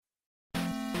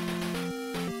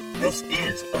This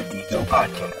is a Geeko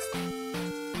podcast.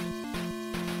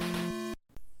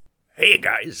 Hey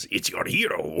guys, it's your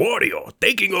hero, Wario,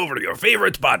 taking over your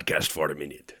favorite podcast for a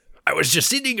minute. I was just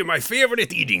sitting in my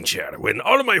favorite eating chair when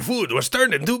all of my food was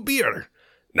turned into beer.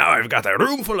 Now I've got a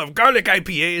room full of garlic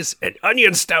IPAs and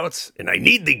onion stouts, and I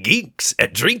need the geeks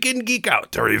at Drink and Geek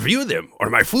Out to review them,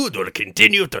 or my food will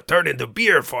continue to turn into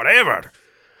beer forever.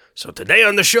 So today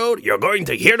on the show, you're going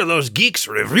to hear those geeks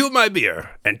review my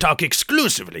beer and talk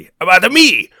exclusively about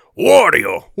me,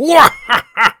 Wario.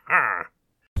 Wahahaha!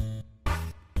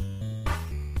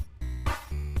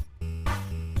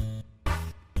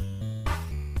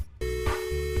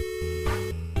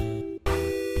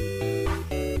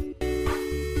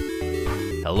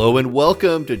 Hello and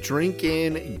welcome to Drink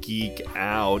and Geek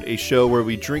Out, a show where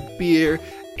we drink beer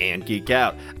and geek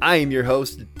out. I am your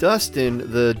host, Dustin,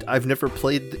 I've never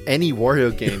played any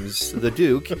Wario games, the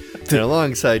Duke, and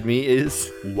alongside me is...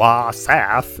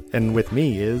 Wasaf, and with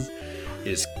me is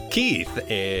Keith,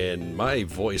 and my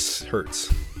voice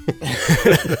hurts.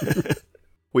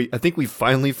 I think we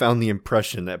finally found the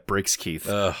impression that breaks Keith.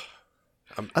 I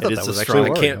thought that was I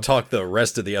can't talk the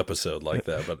rest of the episode like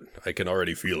that, but I can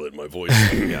already feel it in my voice.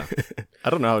 Yeah. I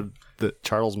don't know how that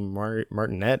Charles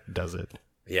Martinet does it.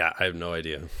 Yeah, I have no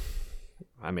idea.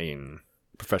 I mean,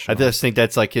 Professional. I just think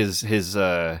that's like his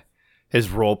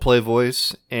role play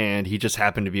voice, and he just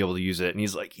happened to be able to use it, and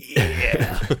he's like,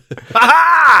 yeah.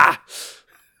 Ha-ha!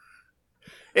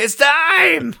 It's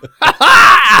time!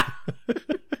 Ha-ha!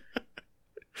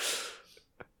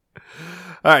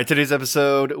 All right, today's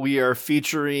episode, we are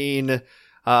featuring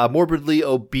Morbidly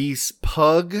Obese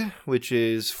Pug, which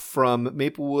is from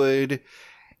Maplewood,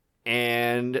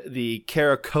 and the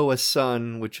Caracoa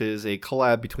Sun, which is a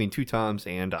collab between Two Toms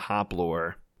and a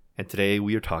Hoplore. And today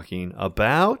we are talking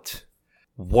about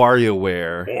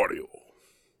WarioWare Wario.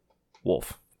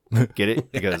 Wolf. Get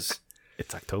it? Because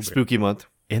It's October. spooky month.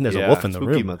 And there's a wolf in the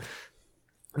spooky room. month.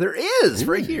 There is,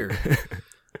 right here.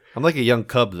 I'm like a young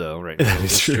cub, though, right now.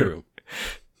 It's True.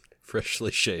 Freshly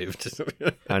shaved.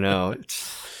 I know.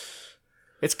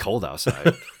 It's cold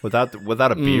outside. Without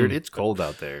a beard, it's cold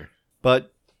out there.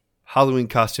 But Halloween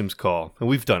costumes call. And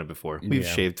we've done it before. We've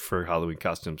Yeah. shaved for Halloween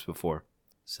costumes before.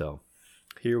 So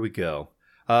here we go.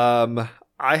 I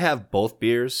have both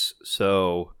beers,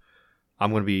 so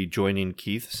I'm going to be joining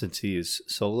Keith since he is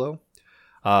solo.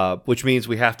 Which means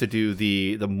we have to do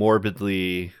the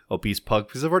morbidly obese pug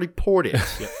because I've already poured it.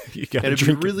 You gotta And it'd be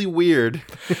drink really weird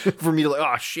for me to like,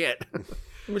 oh shit.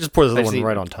 We just pour this other Actually- one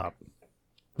right on top.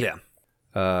 Yeah.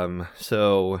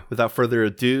 So without further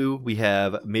ado, we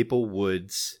have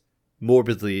Maplewood's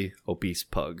Morbidly Obese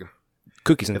Pug.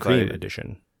 Cookies and If cream I-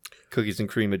 edition. Cookies and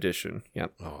cream edition.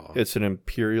 Yep. Oh, It's an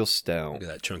Imperial look Stout. at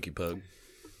that chunky pug.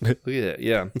 Look at that.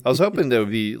 Yeah. I was hoping that would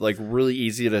be like really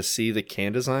easy to see the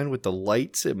can design with the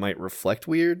lights. It might reflect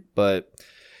weird, but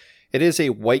it is a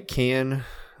white can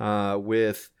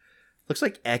with looks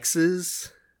like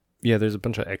X's. Yeah, there's a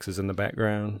bunch of X's in the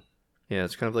background. Yeah,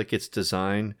 it's kind of like its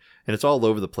design, and it's all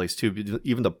over the place too.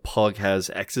 Even the pug has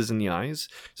X's in the eyes,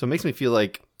 so it makes me feel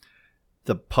like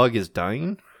the pug is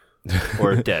dying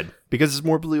or dead because it's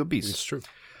morbidly obese. It's true.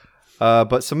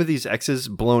 But some of these X's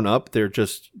blown up, they're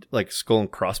just like skull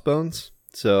and crossbones,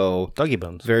 so Doggy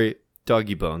bones. very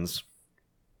doggy bones.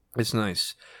 It's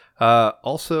nice.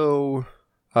 Also,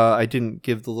 I didn't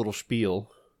give the little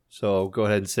spiel, so I'll go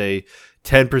ahead and say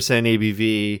 10%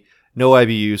 ABV, no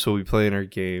IBU, so we'll be playing our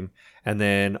game. And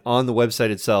then on the website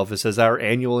itself, it says our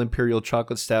annual Imperial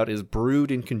Chocolate Stout is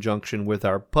brewed in conjunction with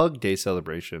our Pug Day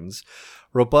celebrations.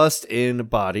 Robust in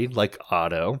body, like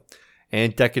Otto,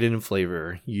 and decadent in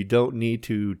flavor. You don't need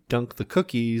to dunk the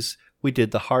cookies. We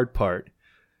did the hard part.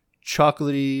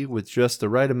 Chocolatey with just the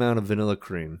right amount of vanilla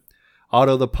cream.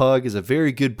 Otto the Pug is a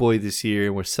very good boy this year,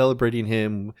 and we're celebrating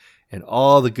him and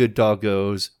all the good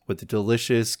doggos with the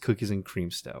delicious cookies and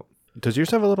cream stout. Does yours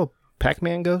have a little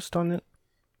Pac-Man ghost on it?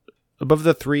 Above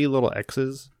the three little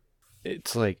X's,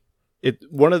 it's like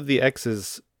one of the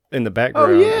X's in the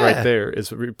background yeah. right there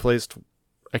is replaced.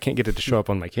 I can't get it to show up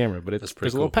on my camera, but That's pretty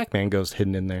there's a little cool. Pac-Man ghost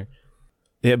hidden in there.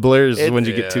 Yeah, it blurs when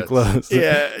you yeah, get too it's- close.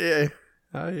 Yeah.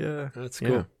 That's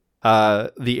cool.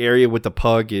 The area with the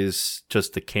pug is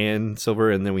just the can silver,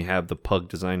 and then we have the pug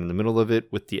design in the middle of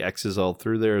it with the X's all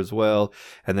through there as well.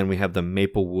 And then we have the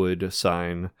Maplewood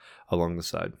sign along the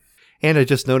side. And I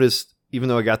just noticed, even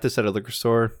though I got this at a liquor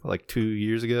store like 2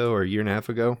 years ago or a year and a half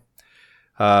ago,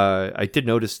 I did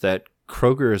notice that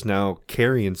Kroger is now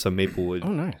carrying some Maplewood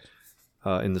Oh, nice.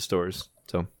 in the stores.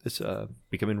 So it's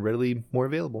becoming readily more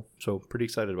available. So pretty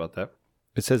excited about that.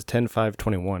 It says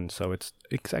 10/5/21, so it's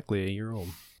exactly a year old.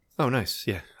 Oh, nice.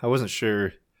 Yeah. I wasn't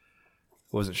sure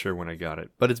Wasn't sure when I got it,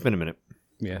 but it's been a minute.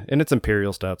 Yeah, and it's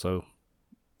Imperial Stout, so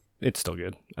it's still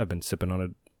good. I've been sipping on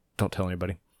it. Don't tell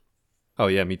anybody. Oh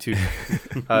yeah, me too.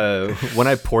 When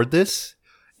I poured this,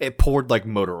 it poured like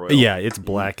motor oil. Yeah, it's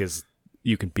black as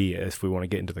you can be if we want to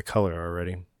get into the color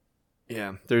already.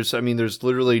 Yeah. There's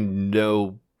literally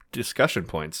no discussion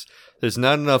points. There's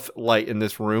not enough light in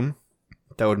this room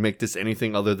that would make this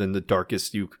anything other than the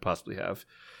darkest you could possibly have.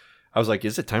 I was like,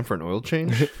 is it time for an oil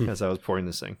change? As I was pouring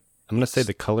this thing. I'm going to say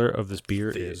the color of this beer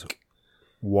is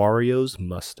Wario's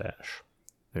Mustache.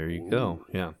 There you go.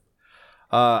 Yeah.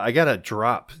 I got a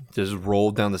drop just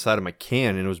rolled down the side of my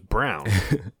can and it was brown.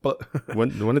 But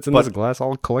When it's in this glass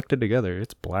all collected together,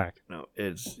 it's black. no,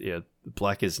 it's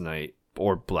black as night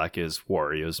or black as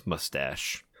Wario's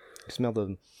mustache. You smell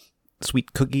the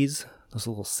sweet cookies? Those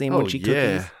little Oh sandwichy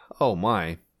yeah. cookies? Oh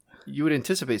my. You would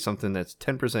anticipate something that's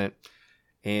 10%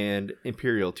 and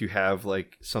Imperial to have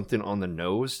like something on the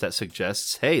nose that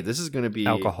suggests, hey, this is going to be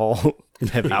Alcohol.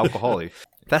 Heavy. alcoholic.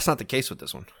 That's not the case with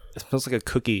this one. It smells like a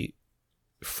cookie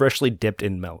freshly dipped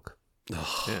in milk.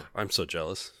 Oh, Yeah. I'm so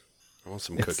jealous. I want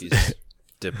some cookies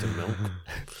dipped in milk.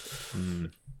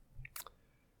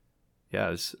 Yeah,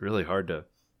 it's really hard to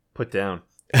put down.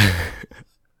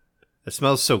 It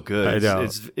smells so good. I know.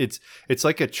 It's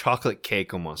like a chocolate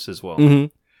cake almost as well. Mm-hmm.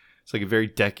 It's like a very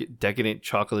decadent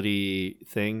chocolatey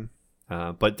thing.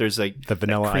 But there's like The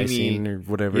vanilla that creamy- icing or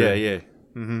whatever. Yeah.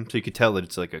 So you could tell that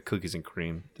it's like a cookies and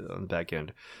cream on the back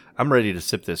end. I'm ready to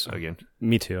sip this again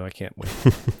Me too. I can't wait.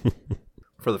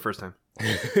 for the first time.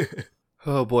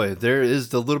 Oh boy, there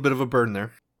is a little bit of a burn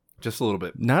there. Just a little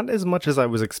bit. Not as much as I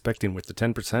was expecting with the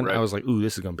 10%. Right. I was like, ooh,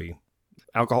 this is going to be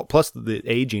alcohol. Plus the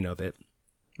aging of it.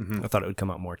 Mhm. I thought it would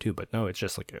come out more too, but no, it's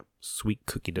just like a sweet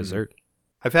cookie dessert.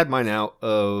 I've had mine out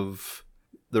of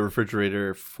the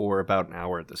refrigerator for about an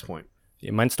hour at this point.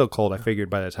 Yeah, mine's still cold. I figured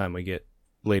by the time we get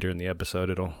later in the episode,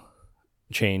 it'll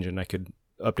change and I could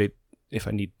update if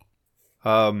I need.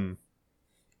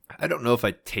 I don't know if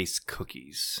I taste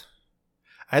cookies.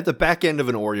 I had the back end of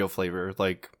an Oreo flavor,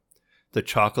 like the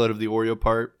chocolate of the Oreo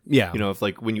part. Yeah. You know, if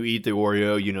like when you eat the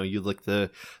Oreo, you know, you lick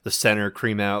the center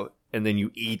cream out and then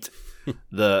you eat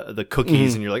the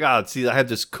cookies and you're like, see, I have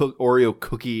this Oreo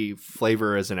cookie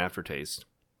flavor as an aftertaste.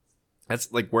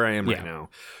 That's like where I am right Yeah. now.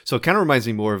 So it kind of reminds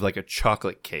me more of like a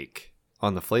chocolate cake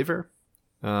on the flavor.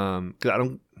 'Cause I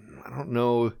don't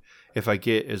know if I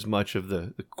get as much of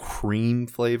the cream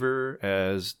flavor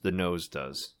as the nose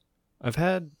does. I've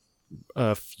had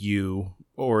a few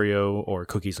Oreo or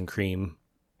cookies and cream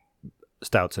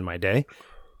stouts in my day.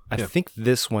 I Yeah. think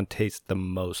this one tastes the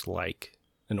most like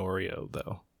an Oreo,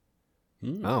 though.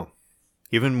 Oh,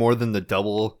 even more than the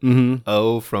double Mm-hmm.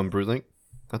 O from Brewlink.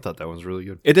 I thought that was really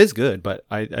good. It is good, but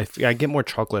I get more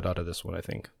chocolate out of this one, I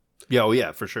think. Yeah, oh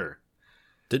yeah, for sure.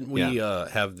 Didn't we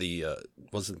have the,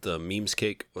 wasn't the memes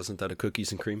cake, wasn't that a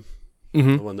cookies and cream?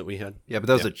 Mm-hmm. The one that we had? Yeah, but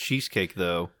that was a cheesecake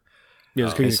though. Yeah, it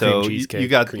was And cookies and so cream you, cheesecake. you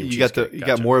got Cream you got cheesecake, you got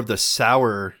gotcha. more of the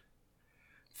sour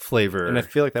flavor. and I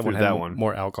feel like that one through had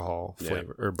more alcohol Yeah.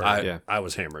 flavor or burn. I, Yeah. I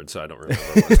was hammered, so I don't remember.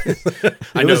 What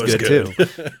I It know was it was good,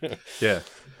 good. Yeah,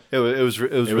 it was It was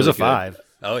really a good. 5.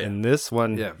 Oh, yeah. And this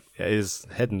one Yeah. is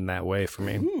heading that way for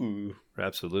me. Ooh.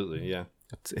 Absolutely, yeah.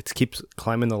 It keeps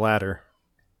climbing the ladder,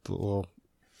 the little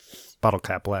bottle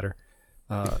cap ladder.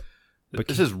 But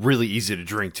this is really easy to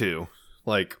drink too.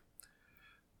 Like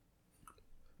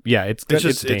Yeah, it's it's it's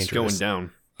just it's going dangerous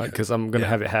down. because I'm gonna Yeah.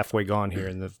 have it halfway gone here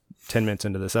in the 10 minutes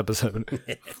into this episode.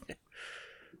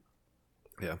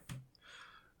 Yeah.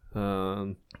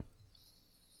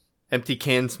 Empty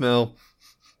can smell.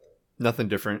 Nothing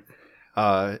different.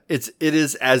 It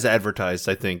is as advertised.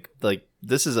 I think like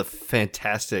this is a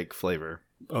fantastic flavor.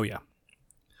 Oh yeah,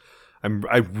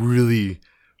 I really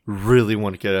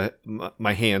want to get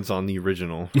my hands on the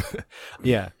original.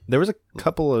 yeah. There was a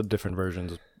couple of different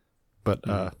versions, but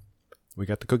we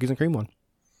got the cookies and cream one.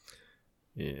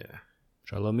 Yeah.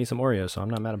 Which I love me some Oreos, so I'm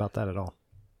not mad about that at all.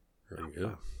 Very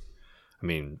good. I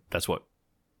mean, that's what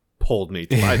pulled me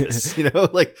to buy this. You know,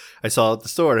 like I saw it at the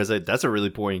store and I was like, that's a really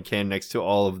boring can next to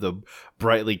all of the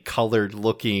brightly colored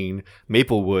looking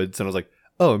maple woods. And I was like,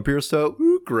 oh, Imperial Stout,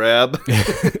 ooh, grab.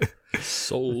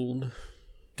 Sold.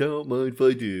 Don't mind if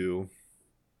I do.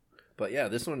 But yeah,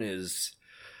 this one is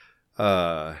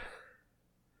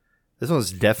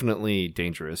definitely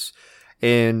dangerous.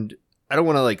 And I don't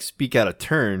want to like speak out of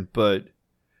turn, but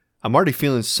I'm already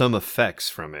feeling some effects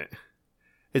from it.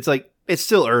 It's like it's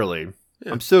still early.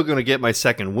 Yeah. I'm still going to get my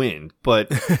second wind,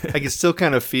 but I can still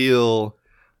kind of feel,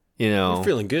 you know. We're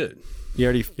feeling good. You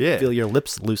already Yeah. feel your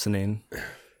lips loosening.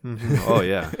 Mhm. Oh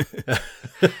yeah.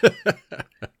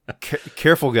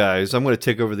 Careful, guys. I'm going to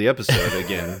take over the episode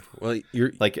again. Well,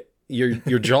 you're Like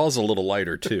Your jaw's a little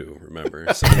lighter too,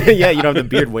 remember? So. Yeah, you don't have the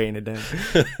beard weighing it down.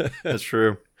 That's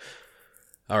true.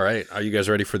 All right. Are you guys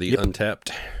ready for the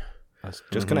Untapped? I was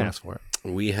just going to ask for it.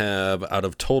 We have, out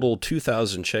of total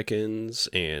 2,000 check-ins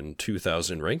and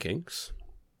 2,000 rankings,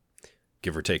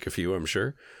 give or take a few, I'm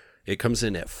sure, it comes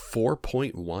in at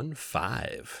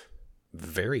 4.15.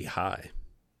 Very high.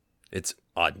 It's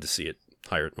odd to see it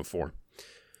higher than a 4.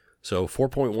 So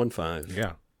 4.15.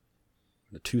 Yeah.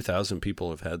 2,000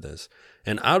 people have had this.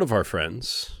 And out of our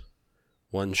friends,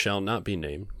 one shall not be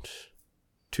named.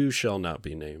 Two shall not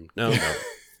be named. No.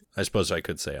 I suppose I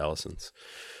could say Allison's.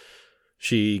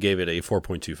 She gave it a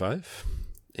 4.25.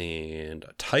 And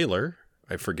Tyler,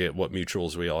 I forget what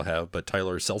mutuals we all have, but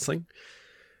Tyler Selsing,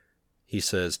 he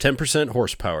says 10%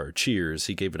 horsepower. Cheers.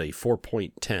 He gave it a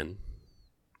 4.10.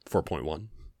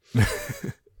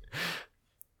 4.1.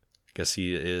 Guess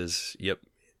he is,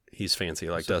 he's fancy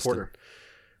like Supporter. Dustin.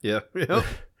 Yeah. Yep.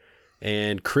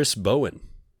 And Chris Bowen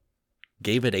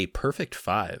gave it a perfect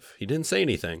 5. He didn't say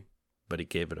anything, but he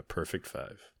gave it a perfect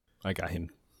 5. I got him.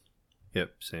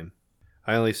 Yep, same.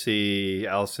 I only see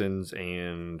Allison's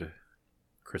and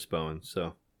Chris Bowen,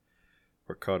 so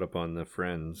we're caught up on the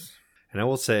friends. And I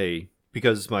will say,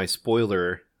 because my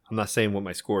spoiler, I'm not saying what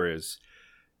my score is.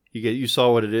 You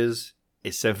saw what it is.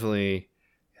 It's definitely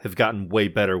have gotten way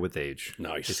better with age.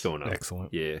 Nice. It's going up.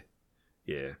 Excellent. Yeah.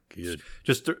 Good.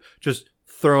 Just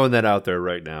throwing that out there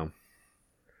right now.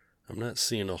 I'm not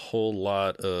seeing a whole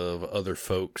lot of other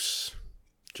folks,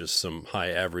 just some high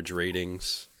average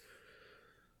ratings.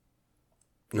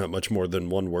 Not much more than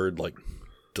one word, like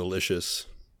delicious,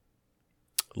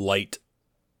 light.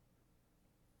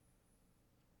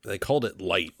 They called it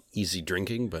light, easy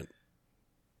drinking, but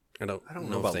I don't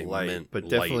know about if they light, meant but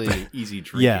light. definitely easy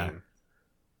drinking. Yeah.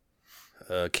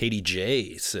 Katie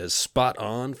J says, spot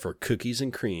on for cookies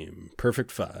and cream.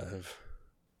 Perfect 5.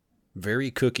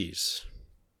 Very cookies.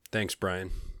 Thanks,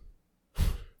 Brian.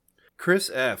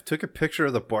 Chris F. took a picture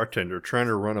of the bartender trying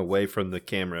to run away from the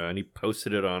camera, and he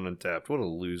posted it on Untapped. What a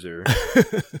loser.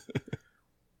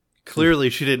 Clearly,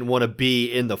 she didn't want to be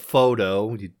in the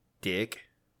photo, you dick.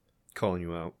 Calling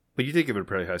you out. But you did give it a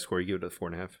pretty high score. You gave it a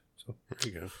 4.5. So.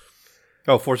 There you go.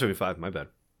 Oh, 4.75. My bad.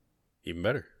 Even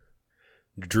better.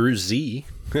 Drew Z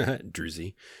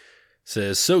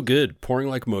says, so good, pouring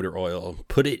like motor oil.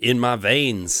 Put it in my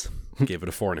veins. Gave it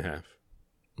a 4.5. I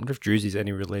wonder if Drewzy's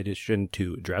any relation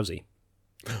to Drowsy.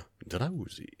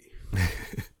 Drowsy.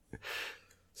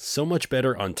 So much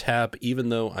better on tap, even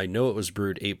though I know it was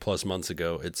brewed 8+ months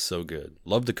ago. It's so good.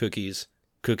 Love the cookies.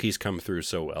 Cookies come through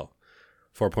so well.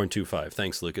 4.25.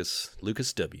 Thanks, Lucas.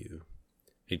 Lucas W.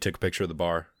 He took a picture of the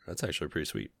bar. That's actually pretty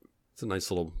sweet. It's a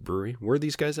nice little brewery. Where are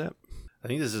these guys at? I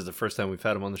think this is the first time we've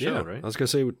had him on the show, right? I was going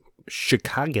to say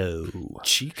Chicago,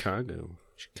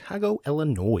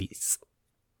 Illinois.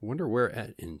 I wonder where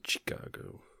at in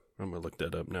Chicago. I'm going to look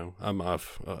that up now. I'm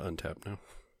off Untapped now.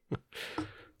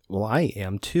 Well, I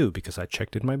am too, because I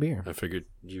checked in my beer. I figured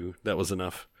that was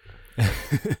enough.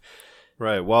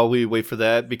 Right. While we wait for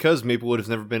that, because Maplewood has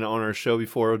never been on our show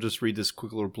before, I'll just read this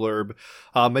quick little blurb.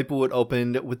 Maplewood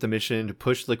opened with the mission to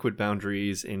push liquid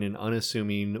boundaries in an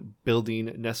unassuming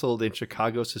building nestled in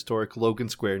Chicago's historic Logan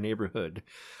Square neighborhood.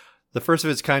 The first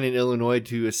of its kind in Illinois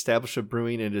to establish a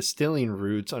brewing and distilling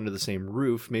roots under the same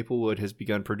roof, Maplewood has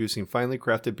begun producing finely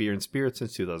crafted beer and spirits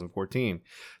since 2014.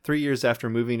 3 years after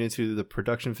moving into the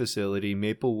production facility,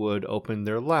 Maplewood opened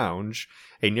their lounge,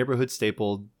 a neighborhood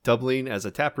staple, doubling as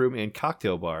a taproom and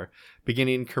cocktail bar,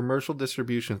 beginning commercial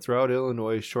distribution throughout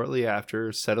Illinois shortly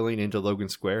after settling into Logan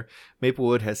Square.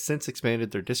 Maplewood has since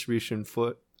expanded their distribution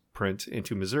footprint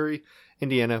into Missouri,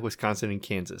 Indiana, Wisconsin, and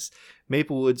Kansas.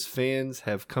 Maplewood's fans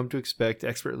have come to expect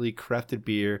expertly crafted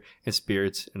beer and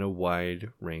spirits in a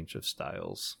wide range of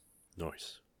styles.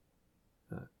 Nice.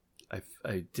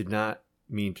 I did not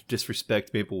mean to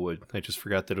disrespect Maplewood. I just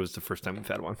forgot that it was the first time we've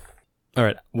had one. All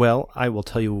right. Well, I will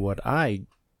tell you what I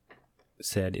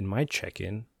said in my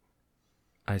check-in.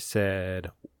 I said,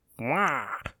 wah,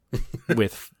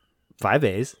 with 5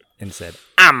 A's and said,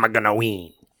 I'm gonna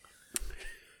win.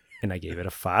 And I gave it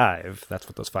a 5. That's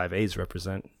what those 5 A's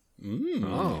represent.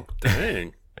 Oh,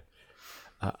 dang.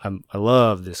 I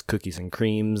love this cookies and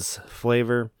creams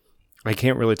flavor. I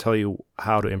can't really tell you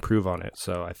how to improve on it,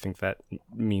 so I think that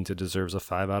means it deserves a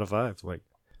 5 out of 5. Like,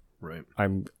 Right.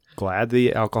 I'm glad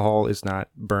the alcohol is not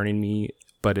burning me,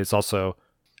 but it's also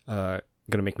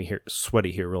gonna make me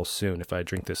sweaty here real soon if I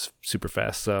drink this super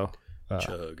fast. So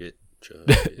Chug it.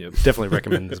 definitely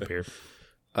recommend this beer.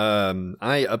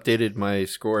 I updated my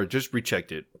score. Just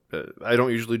rechecked it. I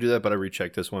don't usually do that, but I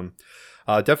rechecked this one.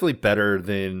 Definitely better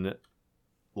than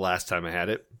last time I had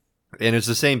it. And it's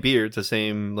the same beer. It's the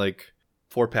same like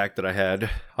 4-pack that I had,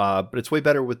 but it's way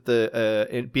better with the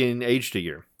it being aged a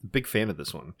year. Big fan of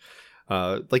this one.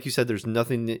 Like you said, there's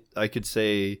nothing that I could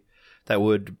say that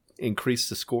would increase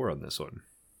the score on this one.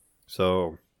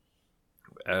 So,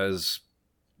 as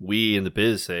we in the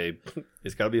biz say,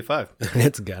 it's got to be a 5.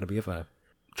 It's got to be a 5.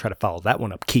 Try to follow that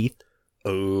one up, Keith.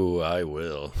 Oh, I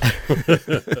will.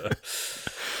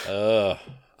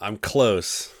 I'm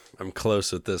close. I'm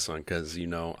close with this one because,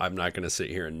 I'm not going to sit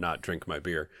here and not drink my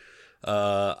beer.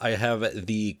 I have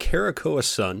the Caracoa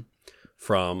Sun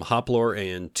from Hoplore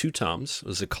and Two Toms. It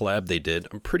was a collab they did.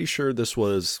 I'm pretty sure this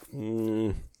was,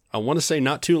 I want to say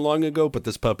not too long ago, but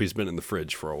this puppy's been in the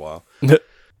fridge for a while.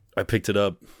 I picked it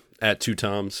up at Two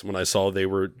Toms when I saw they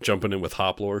were jumping in with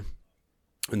Hoplore.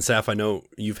 And Saf, I know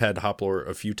you've had Hoplore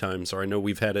a few times, or I know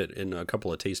we've had it in a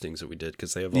couple of tastings that we did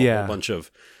because they have a whole bunch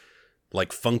of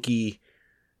like funky,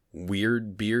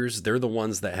 weird beers. They're the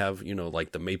ones that have,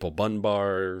 like the maple bun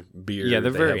bar beer. Yeah,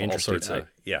 they're very have all interesting. sorts of,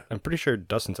 I'm pretty sure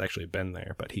Dustin's actually been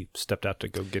there, but he stepped out to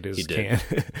go get his He did.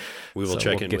 can. We will So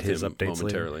check we'll in get with his him updates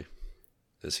momentarily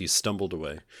as he stumbled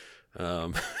away.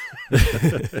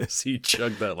 As he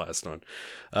chugged that last one.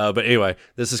 But anyway,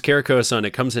 this is Caracoa Sun.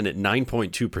 It comes in at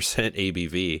 9.2%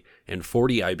 ABV and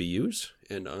 40 IBUs.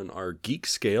 And on our geek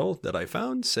scale that I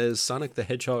found says Sonic the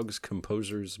Hedgehog's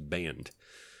Composers Band.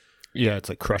 Yeah, it's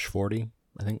like Crush 40,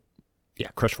 I think. Yeah,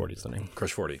 Crush 40 is the name.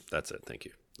 Crush 40. That's it. Thank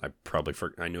you.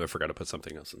 I knew I forgot to put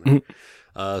something else in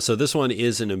there. So this one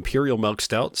is an Imperial Milk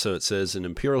Stout. So it says an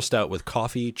Imperial Stout with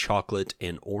coffee, chocolate,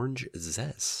 and orange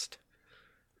zest.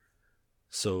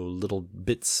 So little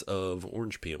bits of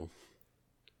orange peel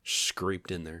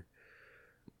scraped in there.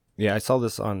 Yeah, I saw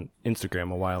this on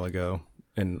Instagram a while ago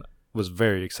and was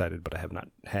very excited, but I have not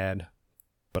had.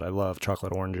 But I love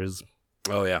chocolate oranges.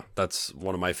 Oh, yeah. That's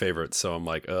one of my favorites. So I'm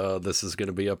like, this is going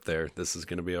to be up there. This is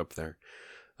going to be up there.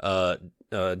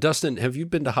 Dustin, have you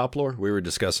been to Hoplore? We were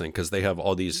discussing because they have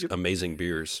all these amazing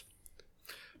beers.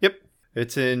 Yep.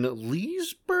 It's in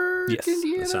Leesburg, Yes,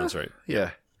 Indiana. That sounds right.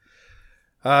 Yeah.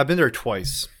 I've been there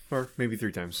twice, or maybe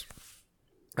 3 times.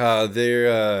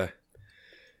 It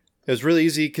was really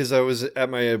easy because I was at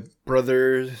my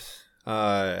brother's,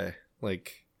 I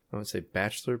would say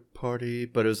bachelor party,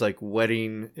 but it was like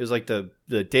wedding. It was like the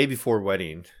day before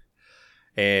wedding,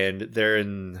 and they're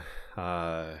in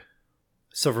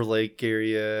Silver Lake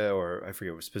area, or I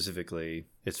forget what specifically.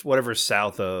 It's whatever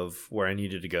south of where I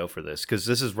needed to go for this, because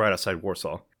this is right outside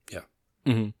Warsaw. Yeah.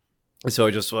 Mm-hmm. And so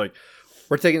I just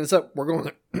we're taking this up. We're going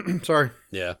there. Sorry.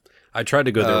 Yeah. I tried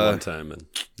to go there one time and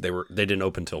they didn't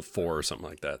open till 4 or something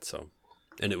like that. So,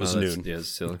 and it was noon. Yeah, it's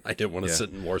silly. I didn't want to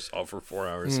sit in Warsaw for 4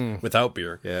 hours without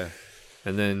beer. Yeah.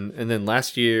 And then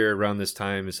last year around this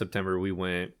time in September, we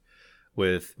went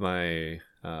with my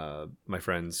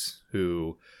friends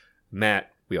who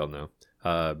Matt, we all know,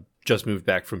 just moved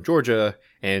back from Georgia,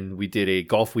 and we did a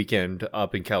golf weekend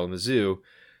up in Kalamazoo.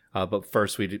 But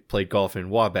first we played golf in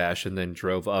Wabash and then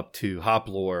drove up to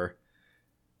Hoplore,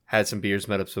 had some beers,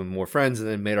 met up some more friends, and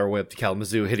then made our way up to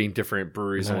Kalamazoo, hitting different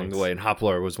breweries along the way. And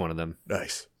Hoplore was one of them.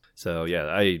 Nice. So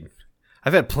yeah,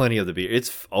 I've had plenty of the beer.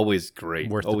 It's always great,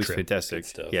 Worth the always trip. fantastic. Good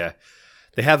stuff. Yeah,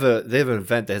 they have an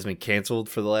event that has been canceled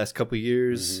for the last couple of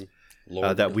years.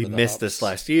 Lord That we of the missed Hops. this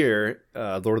last year.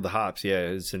 Lord of the Hops, yeah,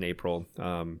 it's in April.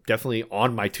 Definitely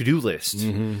on my to-do list.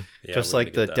 Mm-hmm. Yeah, Just we're like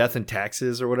gonna the get that. death and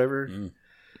taxes or whatever.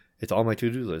 It's on my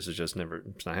to-do list.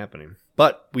 It's not happening.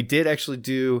 But we did actually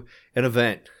do an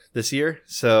event this year,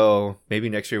 so maybe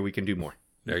next year we can do more.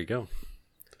 There you go.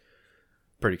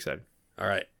 Pretty excited. All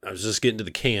right. I was just getting to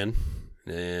the can,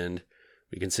 and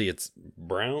we can see it's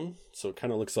brown, so it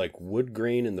kind of looks like wood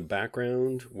grain in the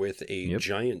background with a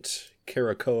giant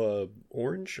Caracoa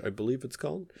orange, I believe it's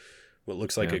called. What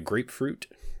looks like a grapefruit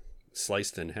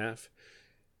sliced in half.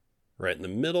 Right in the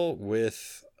middle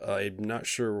with, I'm not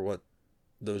sure what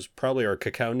those probably are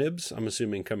cacao nibs, I'm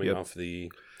assuming, coming off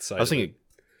the side. I was thinking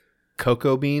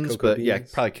cocoa beans, Cocoa but yeah,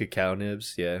 beans? probably cacao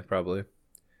nibs. Yeah, probably.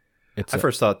 It's I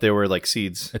first thought they were like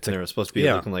seeds. It's and a- they were supposed to be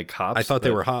yeah. looking like hops. I thought they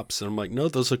but- were hops, and I'm like, no,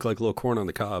 those look like little corn on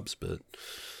the cobs, but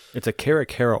It's a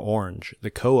Caracara orange. The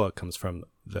Koa comes from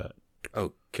the,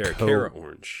 Caracara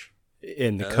orange.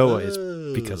 and the Koa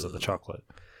is because of the chocolate.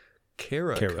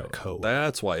 Caracoa. Caracoa.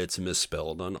 That's why it's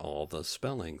misspelled on all the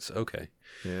spellings. Okay.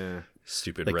 Yeah.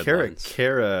 Stupid The red lines.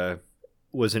 Cara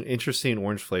was an interesting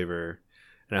orange flavor,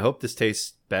 and I hope this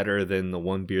tastes better than the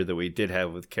one beer that we did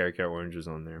have with Cara oranges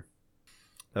on there.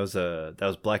 That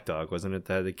was Black Dog, wasn't it?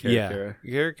 That had the Cara.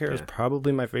 Caracara is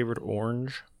probably my favorite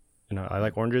orange. You know, I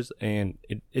like oranges, and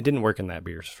it didn't work in that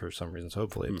beer for some reason. So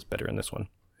hopefully it's better in this one.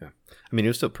 I mean, it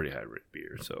was still pretty high rate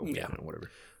beer, so Yeah. whatever.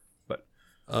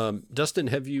 Dustin,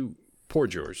 have you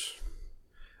poured yours?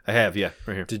 I have, yeah,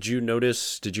 right here. Did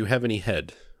you have any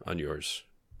head on yours?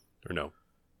 Or no?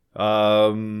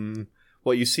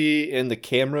 What you see in the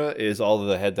camera is all of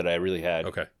the head that I really had.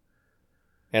 Okay.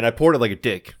 And I poured it like a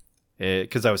dick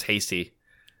because I was hasty.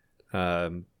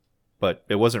 But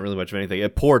it wasn't really much of anything.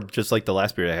 It poured just like the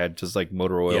last beer I had, just like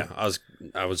motor oil. Yeah,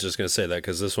 I was just going to say that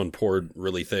because this one poured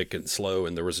really thick and slow,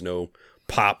 and there was no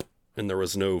pop, and there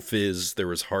was no fizz. There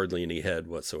was hardly any head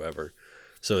whatsoever.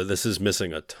 So this is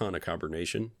missing a ton of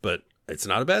carbonation, but it's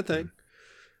not a bad thing.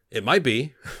 It might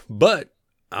be, but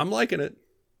I'm liking it.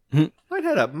 Mine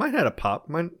had a pop.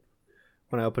 Mine,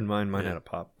 when I opened mine had a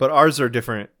pop. But ours are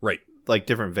different, Right. like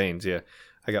different veins. Yeah,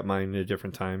 I got mine at a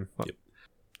different time. Yep.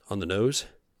 On the nose,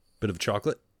 bit of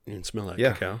chocolate. You can smell that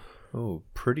Yeah. cacao. Oh,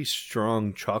 pretty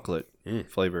strong chocolate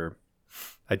flavor.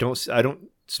 I don't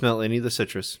smell any of the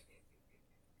citrus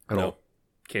at No. all.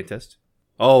 Can't test.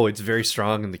 Oh, it's very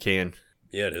strong in the can.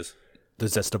 Yeah, it is. The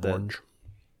zest of orange.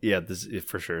 Yeah, this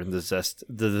for sure. The zest,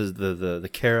 the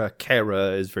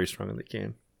cara is very strong in the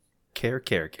can. Care.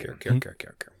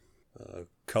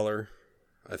 Color,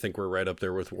 I think we're right up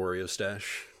there with Wario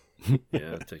Stash.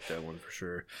 Yeah, I'll take that one for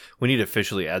sure. We need to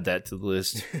officially add that to the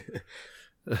list.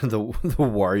 the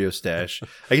Wario stash.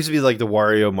 I guess it'd be like the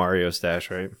Wario Mario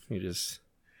stash, right? You just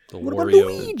The What about Wario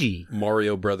Luigi?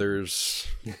 Mario Brothers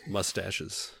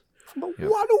mustaches. What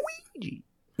about Waluigi?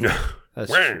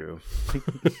 that's true.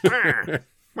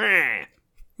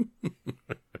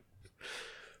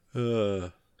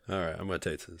 All right, I'm gonna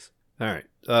taste this. All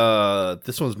right.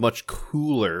 This one's much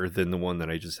cooler than the one that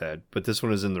I just had, but this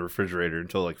one is in the refrigerator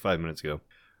until like 5 minutes ago.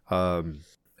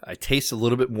 I taste a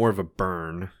little bit more of a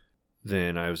burn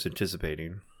than I was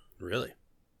anticipating. Really?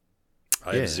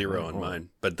 I Yeah, have 0 on oh. mine.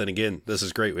 But then again, this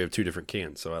is great. We have 2 different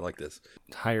cans, so I like this.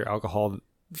 Higher alcohol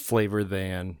flavor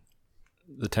than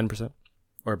the 10%,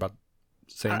 or about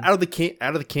same. Out of the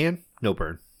can, no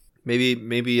burn.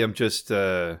 Maybe I'm just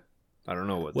I don't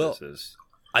know what Well, this is.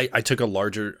 I took a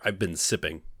larger. I've been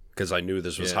sipping because I knew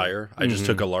this was Yeah. higher. I just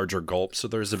took a larger gulp, so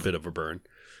there's a bit of a burn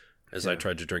as I Yeah.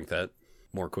 tried to drink that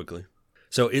more quickly.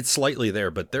 So it's slightly there,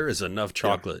 but there is enough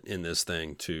chocolate in this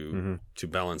thing to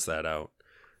balance that out.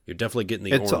 You're definitely getting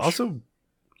the It's orange. also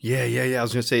yeah. I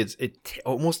was gonna say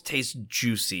almost tastes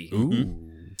juicy. Ooh.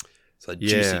 It's a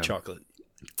juicy Yeah. chocolate.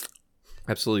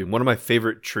 Absolutely, one of my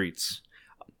favorite treats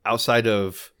outside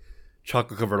of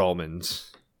chocolate covered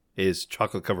almonds is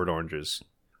chocolate covered oranges.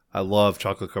 I love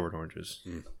chocolate covered oranges.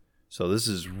 So this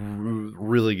is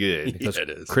really good. Yeah, it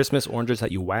is. Christmas oranges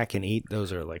that you whack and eat,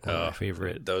 those are like one of my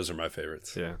favorite. Those are my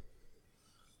favorites. Yeah.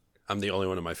 I'm the only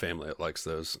one in my family that likes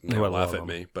those. And Oh, they I laugh love at them.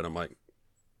 me, but I'm like,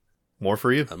 More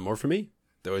for you? more for me.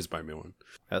 They always buy me one.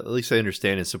 At least I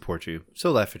understand and support you.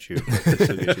 So laugh at you.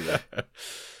 Still get you that.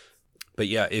 But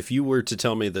yeah, if you were to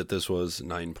tell me that this was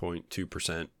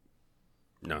 9.2%,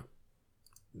 no.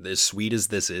 As sweet as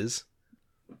this is,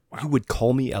 You would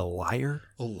call me a liar?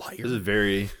 a liar. This is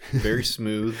very, very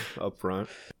smooth up front.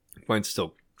 Mine's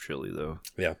still chilly though.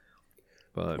 Yeah.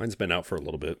 But Mine's been out for a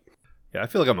little bit. yeah, I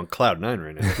feel like I'm on cloud 9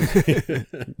 right now.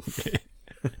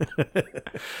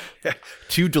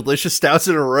 2 delicious stouts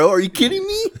in a row. Are you kidding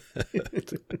me?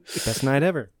 Best night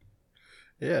ever.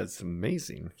 Yeah, it's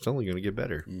amazing. It's only going to get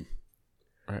better. All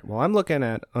right. Well, I'm looking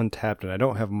at Untapped, and I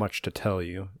don't have much to tell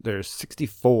you. There's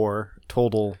 64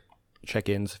 total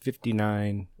check-ins,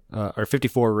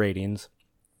 54 ratings,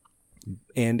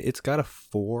 and it's got a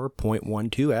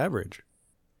 4.12 average.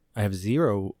 I have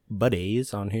 0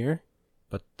 buddies on here,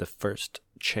 but the first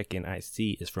check-in I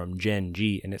see is from Jen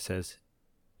G, and it says,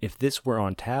 if this were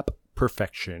on tap,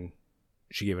 perfection.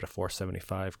 She gave it a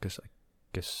 4.75 because I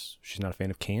guess she's not a fan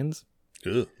of cans.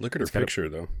 Ugh, look at her It's got a- picture,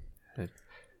 though.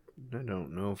 I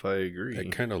don't know if I agree.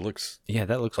 It kind of looks Yeah,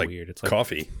 that looks like weird. It's like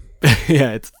coffee.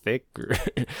 yeah, it's thick.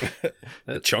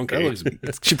 Chunky. That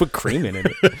looks, She put cream in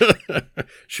it.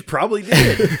 she probably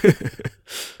did.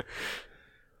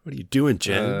 What are you doing,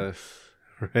 Jen?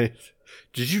 Right.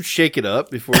 Did you shake it up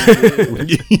before you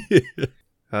did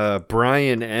it?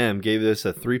 Brian M gave this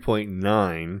a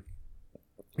 3.9.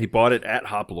 He bought it at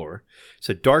Hoplore. It's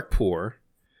a dark pour,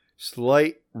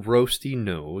 slight roasty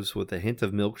nose with a hint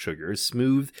of milk sugar,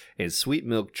 smooth and sweet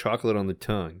milk chocolate on the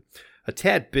tongue. A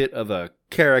tad bit of a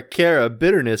cara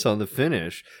bitterness on the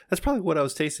finish. That's probably what I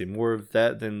was tasting, more of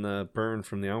that than the burn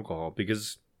from the alcohol,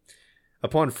 because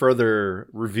upon further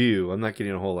review, I'm not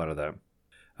getting a whole lot of that.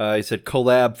 He said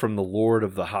collab from the Lord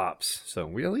of the Hops. So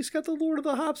we at least got the Lord of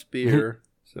the Hops beer.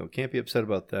 So can't be upset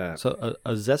about that. So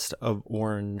a zest of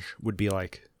orange would be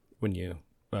like when you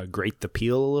grate the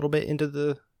peel a little bit into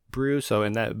the brew. So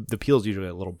and that the peel's usually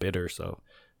a little bitter. So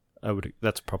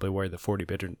that's probably where the 40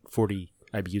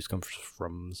 IBUs come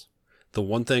from. The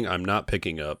one thing I'm not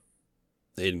picking up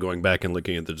in going back and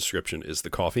looking at the description is the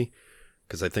coffee,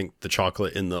 because I think the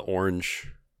chocolate in the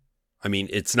orange, I mean,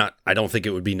 it's not, I don't think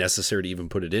it would be necessary to even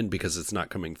put it in because it's not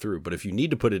coming through. But if you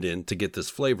need to put it in to get this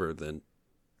flavor, then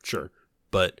sure.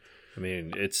 But I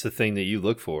mean, it's the thing that you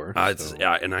look for.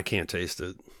 yeah, and I can't taste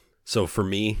it. So for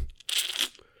me,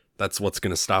 that's what's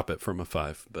going to stop it from a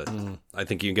 5. But I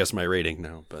think you can guess my rating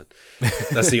now. But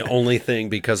that's the only thing,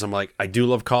 because I'm like, I do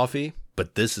love coffee,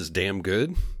 but this is damn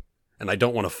good. And I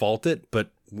don't want to fault it.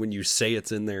 But when you say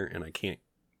it's in there, and I can't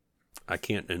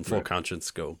in full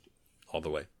conscience go all the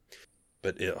way.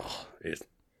 But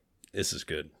this is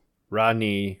good.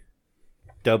 Rodney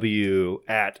W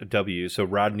at W. So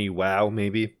Rodney Wow,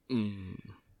 maybe.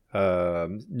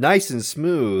 Nice and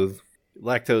smooth.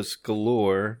 Lactose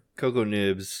galore. Cocoa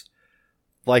nibs.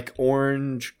 Like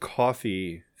orange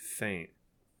coffee faint.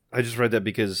 I just read that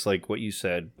because like what you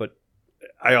said, but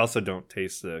I also don't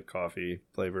taste the coffee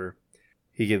flavor.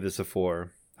 He gave this a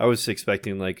 4. I was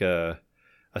expecting like a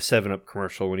 7-Up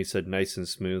commercial when he said nice and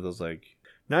smooth. I was like,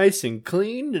 nice and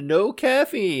clean, no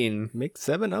caffeine. Make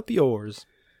 7-Up yours.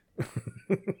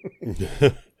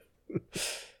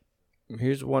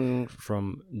 Here's one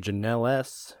from Janelle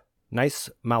S. Nice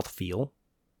mouthfeel.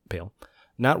 Pale.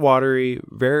 Not watery.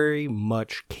 Very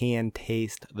much can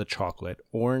taste the chocolate.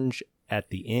 Orange at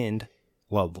the end.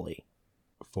 Lovely.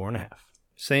 4.5.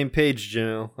 Same page,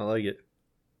 Janelle. I like it.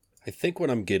 I think what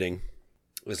I'm getting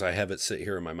is I have it sit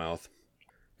here in my mouth.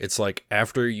 It's like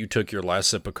after you took your last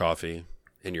sip of coffee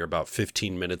and you're about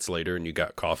 15 minutes later and you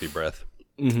got coffee breath.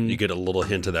 You get a little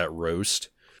hint of that roast,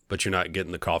 but you're not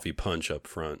getting the coffee punch up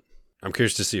front. I'm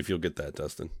curious to see if you'll get that,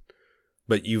 Dustin.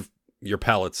 But your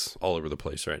palate's all over the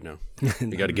place right now.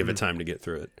 You got to give it time to get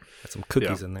through it. Got some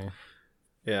cookies in there.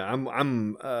 Yeah,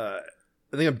 I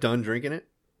think I'm done drinking it.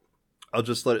 I'll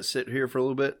just let it sit here for a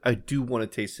little bit. I do want to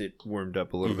taste it warmed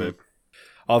up a little bit.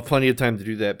 I'll have plenty of time to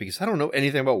do that because I don't know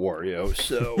anything about Wario,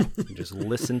 so Just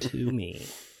listen to me.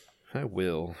 I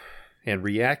will. And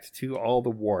react to all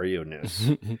the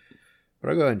Wario-ness. But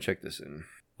I'll go ahead and check this in.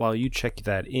 While you check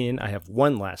that in, I have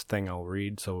one last thing I'll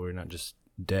read so we're not just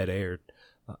dead aired.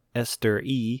 Esther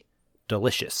E.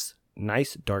 Delicious.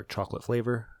 Nice dark chocolate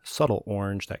flavor. Subtle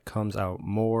orange that comes out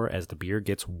more as the beer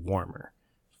gets warmer.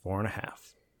 4.5.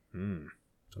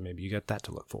 So maybe you got that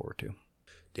to look forward to.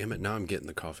 Damn it, now I'm getting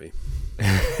the coffee.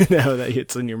 Now that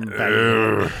it's in your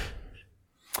bag.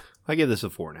 I give this a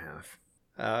 4.5.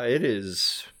 It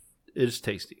is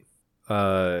tasty.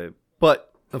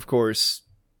 But, of course,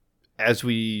 as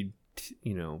we,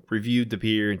 reviewed the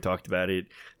beer and talked about it,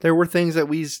 there were things that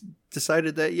we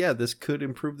decided that, yeah, this could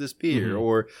improve this beer,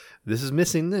 or this is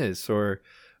missing this, or,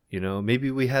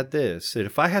 maybe we had this. And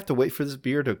if I have to wait for this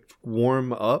beer to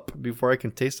warm up before I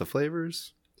can taste the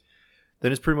flavors,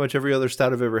 then it's pretty much every other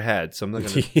stout I've ever had. So I'm not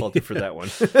going to fault it for that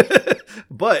one.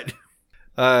 But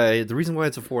the reason why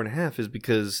it's a 4.5 is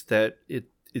because that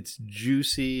its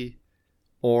juicy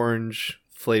orange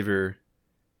flavor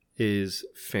is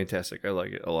fantastic. I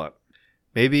like it a lot.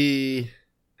 Maybe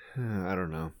I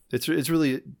don't know. It's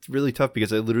really tough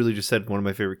because I literally just said one of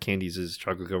my favorite candies is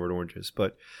chocolate covered oranges,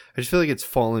 but I just feel like it's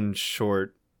fallen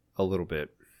short a little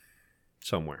bit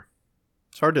somewhere.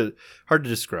 It's hard to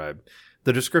describe.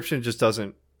 The description just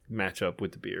doesn't match up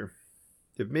with the beer.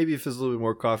 If it was a little bit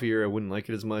more coffeeier, I wouldn't like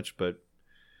it as much, but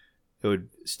it would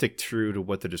stick true to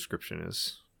what the description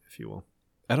is, if you will.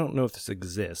 I don't know if this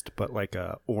exists, but like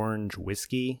a orange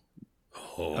whiskey.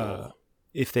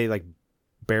 If they like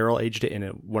barrel aged it in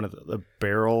one of the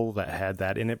barrel that had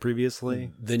that in it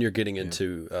previously, Then you're getting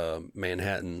into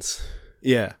Manhattans.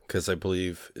 yeah, Because I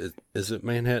believe, is it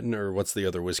Manhattan or what's the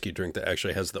other whiskey drink that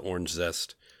actually has the orange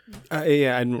zest?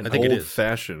 yeah, I think it Old is.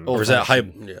 fashioned. Or is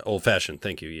that old fashioned?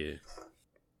 Thank you. Yeah.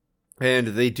 And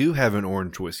they do have an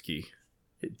orange whiskey.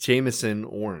 Jameson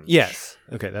Orange. yes,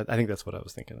 okay, I think that's what I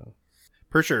was thinking of.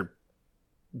 For sure.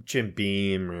 Jim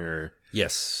Beam or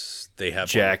Yes, they have.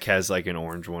 Jack has like an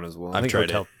orange one as well. I've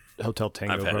tried Hotel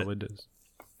Tango I've had probably does.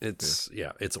 It's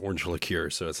it's orange liqueur,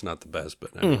 so it's not the best,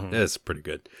 but I mean, it's pretty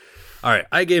good. All right,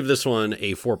 I gave this one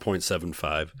a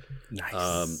 4.75.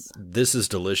 Nice. This is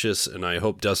delicious, and I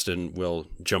hope Dustin will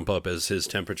jump up as his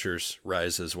temperatures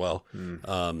rise as well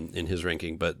in his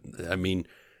ranking. But I mean,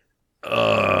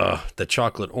 the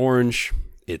chocolate orange,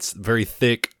 it's very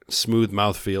thick, smooth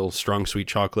mouthfeel, strong sweet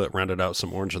chocolate, rounded out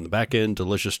some orange on the back end,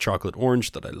 delicious chocolate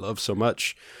orange that I love so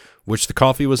much. Which the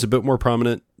coffee was a bit more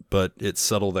prominent, but it's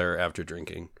subtle there after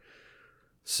drinking.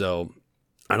 So,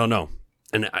 I don't know.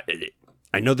 And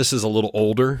I know this is a little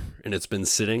older, and it's been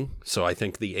sitting, so I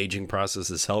think the aging process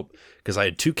has helped. Because I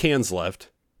had 2 cans left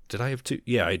Did I have two?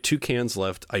 Yeah, I had 2 cans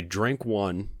left. I drank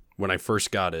one when I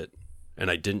first got it, and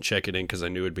I didn't check it in because I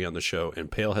knew it'd be on the show. And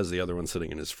Pale has the other one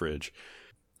sitting in his fridge.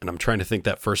 And I'm trying to think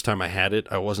that first time I had it,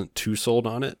 I wasn't too sold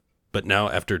on it. But now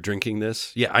after drinking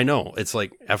this, yeah, I know. It's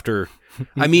like after,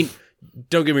 I mean,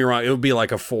 don't get me wrong. It would be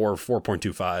like a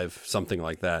 4.25, something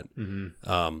like that.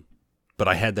 Mm-hmm. But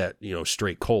I had that,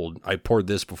 straight cold. I poured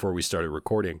this before we started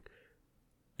recording.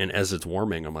 And as it's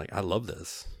warming, I'm like, I love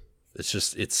this.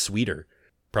 It's sweeter.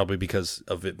 Probably because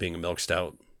of it being a milk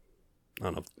stout. I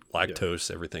don't know, lactose,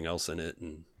 everything else in it.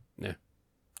 And yeah,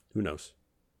 who knows?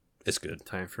 It's good.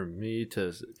 Time for me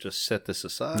to just set this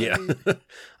aside. Yeah,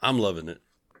 I'm loving it.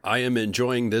 I am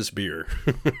enjoying this beer.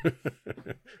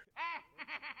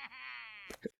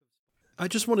 I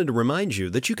just wanted to remind you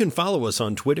that you can follow us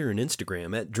on Twitter and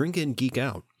Instagram at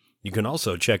DrinkInGeekOut. You can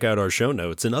also check out our show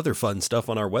notes and other fun stuff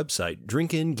on our website,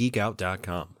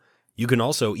 drinkingeekout.com. You can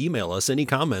also email us any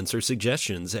comments or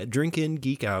suggestions at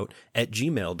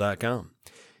drinkingeekout@gmail.com.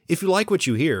 If you like what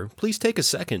you hear, please take a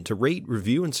second to rate,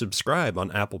 review, and subscribe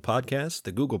on Apple Podcasts,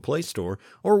 the Google Play Store,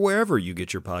 or wherever you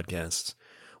get your podcasts.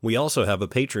 We also have a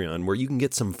Patreon where you can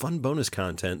get some fun bonus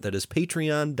content that is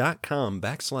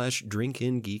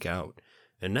patreon.com/drinkingeekout.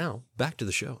 And now, back to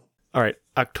the show. All right,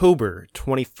 October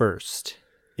 21st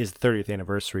is the 30th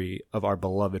anniversary of our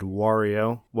beloved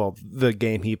Wario. Well, the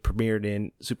game he premiered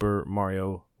in, Super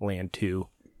Mario Land 2,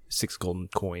 6 golden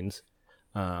coins.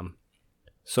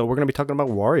 So we're going to be talking about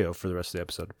Wario for the rest of the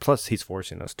episode. Plus, he's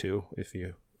forcing us to, if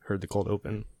you heard the cold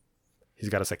open. He's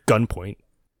got us at gunpoint.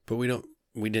 But we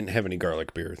didn't have any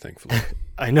garlic beer, thankfully.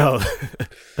 I know.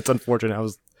 That's unfortunate. I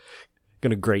was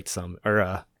going to grate some,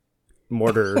 or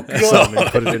mortar some and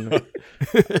put it in.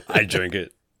 I'd drink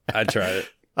it. I'd try it.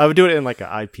 I would do it in like an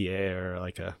IPA or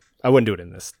I wouldn't do it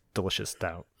in this delicious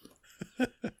stout.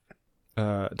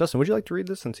 Dustin, would you like to read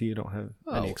this since you don't have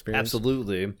any experience?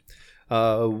 Absolutely.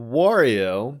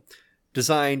 Wario,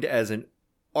 designed as an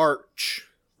arch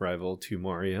rival to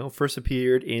Mario, first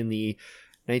appeared in the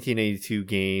 1982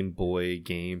 Game Boy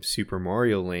game Super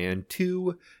Mario Land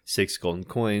 2, 6 golden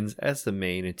coins as the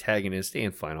main antagonist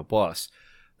and final boss.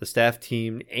 The staff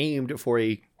team aimed for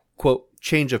a, quote,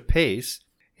 change of pace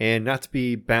and not to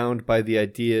be bound by the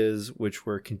ideas which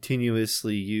were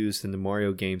continuously used in the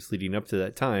Mario games leading up to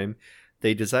that time.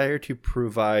 They desired to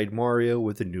provide Mario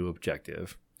with a new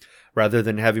objective. Rather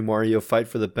than having Mario fight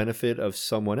for the benefit of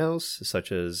someone else,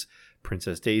 such as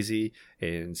Princess Daisy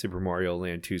in Super Mario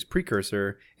Land 2's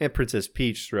precursor and Princess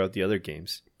Peach throughout the other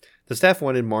games, the staff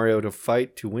wanted Mario to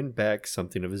fight to win back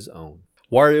something of his own.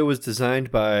 Wario was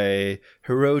designed by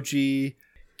Hiroji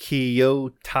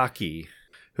Kiyotaki,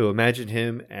 who imagined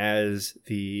him as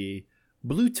the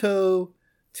Bluto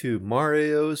to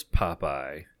Mario's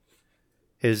Popeye.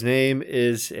 His name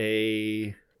is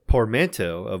a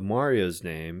portmanteau of Mario's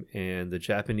name, and the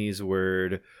Japanese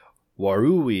word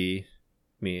Warui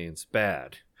means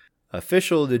bad.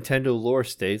 Official Nintendo lore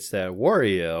states that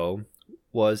Wario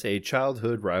was a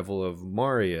childhood rival of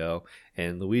Mario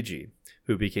and Luigi,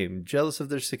 who became jealous of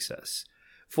their success.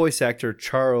 Voice actor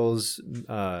Charles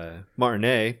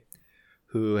Martinet,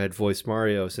 who had voiced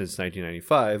Mario since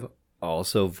 1995,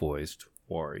 also voiced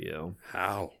Wario.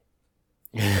 How?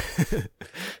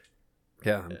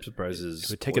 Yeah, I'm surprised his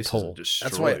it would take a toll.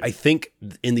 That's why I think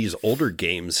in these older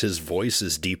games, his voice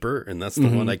is deeper, and that's the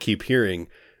one I keep hearing.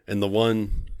 And the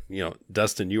one,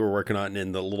 Dustin, you were working on,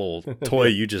 and the little toy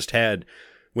you just had,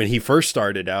 when he first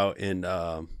started out in,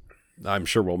 I'm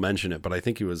sure we'll mention it, but I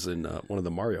think he was in one of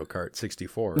the Mario Kart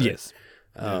 64. Right? Yes.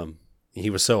 He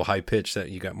was so high pitched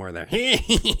that you got more of that,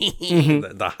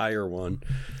 the higher one.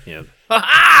 Yeah.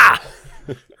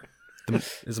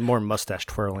 It's more mustache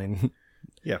twirling.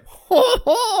 Yeah.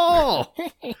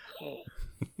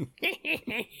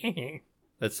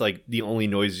 That's like the only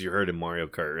noise you heard in Mario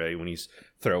Kart, right? When he's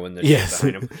throwing the shit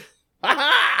behind him.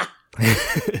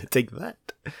 Take that.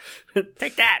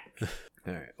 Take that.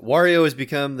 All right. Wario has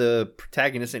become the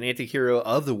protagonist and anti-hero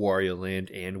of the Wario Land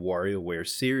and WarioWare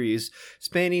series,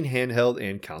 spanning handheld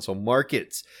and console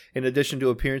markets. In addition to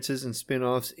appearances and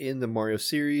spin-offs in the Mario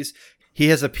series, he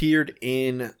has appeared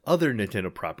in other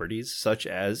Nintendo properties, such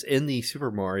as in the Super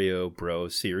Mario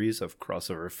Bros. Series of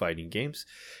crossover fighting games.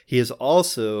 He has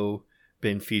also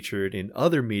been featured in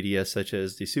other media, such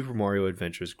as the Super Mario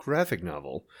Adventures graphic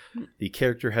novel. The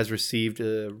character has received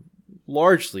a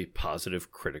largely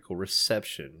positive critical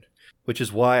reception, which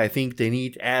is why I think they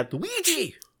need to add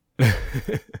Luigi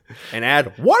and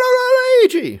add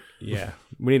Waluigi. Yeah,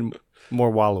 we need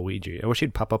more Waluigi. I wish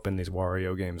he'd pop up in these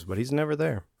Wario games, but he's never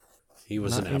there. He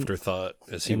was an afterthought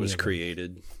as he was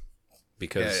created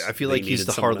because I feel like he's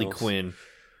the Harley Quinn.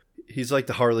 He's like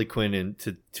the Harley Quinn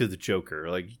to the Joker.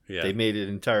 Like Yeah. they made an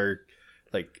entire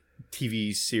like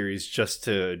TV series just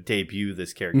to debut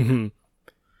this character. Mm-hmm.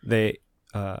 They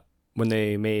when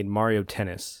they made Mario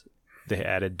Tennis, they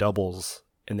added doubles,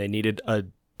 and they needed a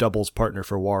doubles partner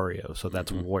for Wario, so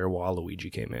that's where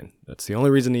Waluigi came in. That's the only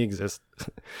reason he exists,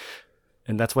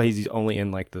 and that's why he's only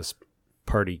in like this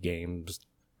party games,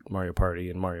 Mario Party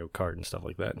and Mario Kart and stuff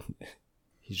like that.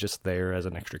 He's just there as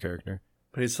an extra character.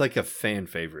 But it's like a fan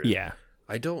favorite. Yeah.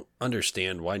 I don't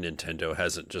understand why Nintendo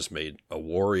hasn't just made a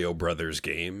Wario Brothers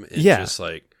game and Yeah. just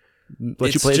like Let you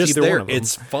it's play as just either there. one of them.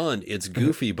 It's fun. It's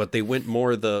goofy, but they went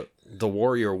more the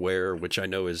WarioWare, which I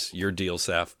know is your deal,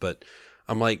 Saf. But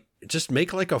I'm like, just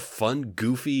make like a fun,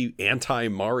 goofy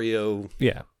anti-Mario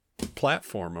Yeah.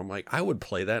 platform. I'm like, I would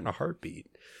play that in a heartbeat.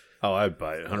 Oh, I'd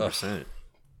buy it 100%.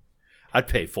 I'd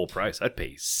pay full price. I'd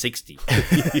pay 60.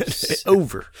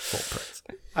 Over full price.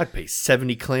 I'd pay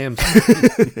 70 clams.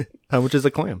 How much is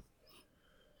a clam?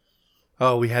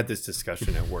 Oh, we had this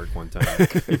discussion at work one time.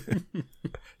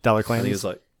 Dollar I clams? think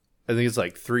it's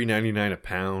like $3.99 a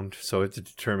pound. So it's to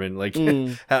determine like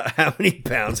how many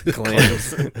pounds of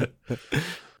clams.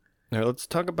 All right, let's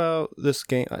talk about this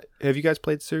game. Have you guys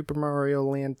played Super Mario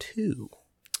Land 2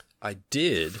 I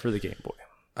did. for the Game Boy?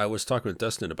 I was talking with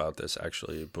Dustin about this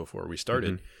actually before we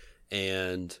started,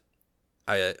 and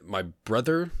my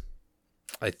brother,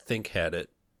 I think, had it,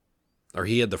 or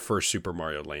he had the first Super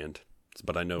Mario Land,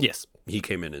 but I know Yes. he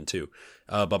came in too.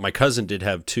 But my cousin did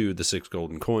have two, the 6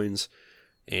 golden coins,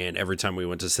 and every time we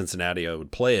went to Cincinnati, I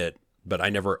would play it. But I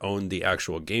never owned the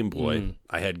actual Game Boy.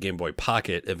 I had Game Boy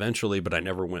Pocket eventually, but I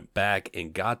never went back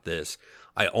and got this.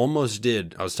 I almost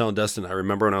did. I was telling Dustin, I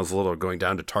remember when I was little going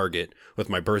down to Target with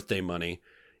my birthday money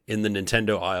in the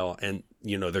Nintendo aisle, and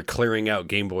you know they're clearing out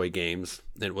Game Boy games.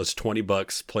 It was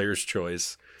 $20, player's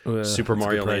choice, Super that's a good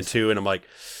Mario Land price. 2, and I'm like,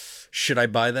 should I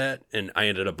buy that? And I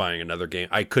ended up buying another game.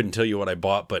 I couldn't tell you what I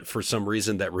bought, but for some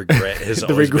reason that regret has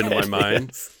always been in my mind.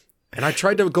 yes. And I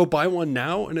tried to go buy one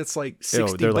now, and it's like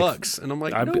 $60, they're like- and I'm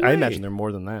like, I no I way. imagine they're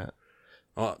more than that.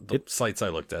 The sites I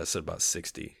looked at said about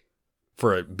 60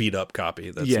 for a beat up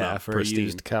copy. That's yeah, not for pristine. a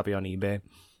used copy on eBay.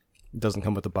 It doesn't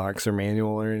come with a box or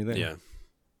manual or anything. Yeah,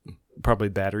 Probably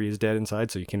battery is dead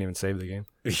inside, so you can't even save the game.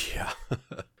 yeah.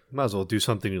 Might as well do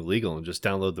something illegal and just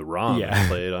download the ROM Yeah. and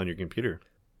play it on your computer.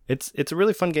 It's a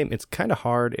really fun game. It's kind of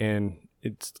hard, and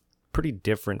it's pretty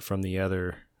different from the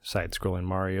other side-scrolling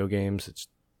Mario games. It's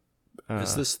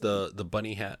Is this the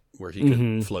bunny hat where he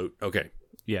could float? Okay,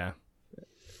 yeah.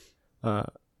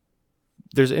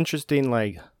 There's an interesting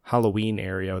like Halloween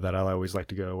area that I always like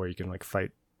to go where you can like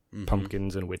fight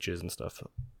pumpkins and witches and stuff.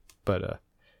 But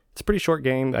it's a pretty short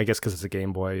game, I guess, because it's a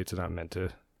Game Boy. It's not meant to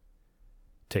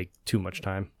take too much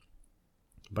time.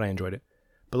 But I enjoyed it.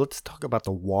 But let's talk about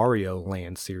the Wario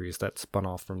Land series that spun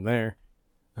off from there.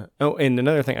 Oh, and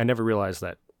another thing, I never realized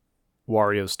that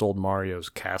Wario stole Mario's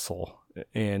castle,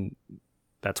 and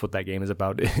that's what that game is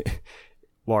about.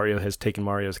 Wario has taken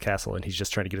Mario's castle, and he's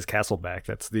just trying to get his castle back.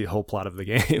 That's the whole plot of the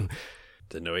game.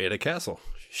 didn't know he had a castle.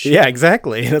 Shit. Yeah,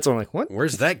 exactly. That's what I'm like, what?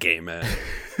 Where's that game at?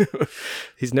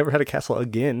 He's never had a castle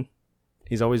again.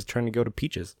 He's always trying to go to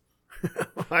Peaches.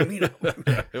 I mean,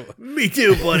 me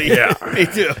too, buddy. Yeah, me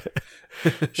too.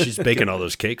 She's baking all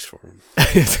those cakes for him.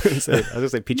 I was gonna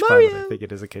say peach pie, but I think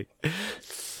it is a cake.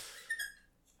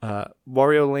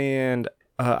 Wario Land.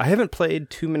 I haven't played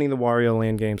too many of the Wario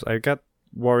Land games. I got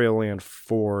Wario Land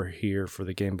 4 here for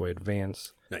the Game Boy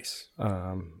Advance, Nice.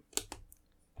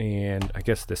 and I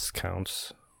guess this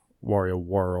counts. Wario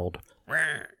World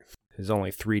is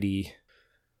only 3D.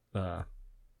 I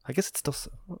guess it's still.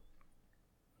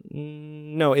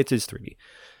 No, it is 3D.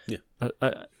 Yeah.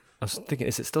 I was thinking,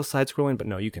 is it still side-scrolling? But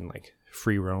no, you can like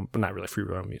free roam, but not really free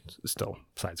roam. It's still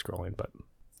side-scrolling, but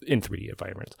in 3D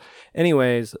environments.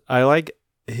 Anyways, I like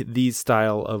these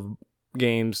style of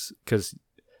games because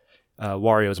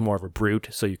Wario is more of a brute,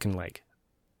 so you can like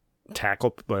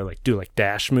tackle or like do like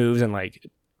dash moves and like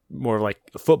more like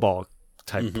a football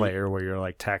type player where you're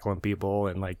like tackling people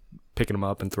and like picking them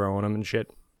up and throwing them and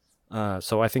shit.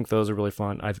 So I think those are really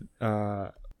fun.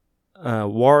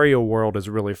 Wario World is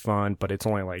really fun, but it's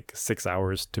only like 6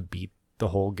 hours to beat the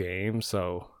whole game,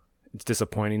 so it's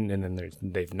disappointing. And then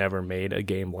they've never made a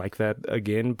game like that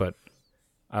again. But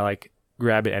I like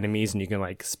grab enemies and you can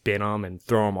like spin them and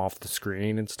throw them off the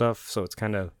screen and stuff. So it's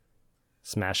kind of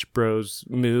Smash Bros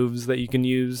moves that you can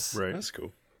use. Right. That's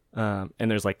cool. And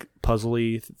there's like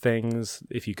puzzly things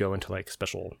if you go into like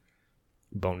special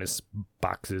bonus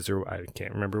boxes or I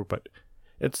can't remember, but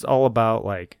it's all about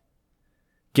like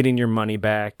getting your money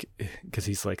back because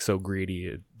he's like so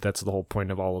greedy. That's the whole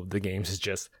point of all of the games is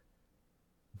just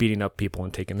beating up people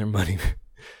and taking their money.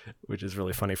 which is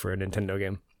really funny for a Nintendo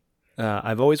game.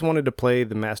 I've always wanted to play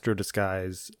the Master of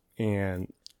Disguise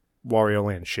and Wario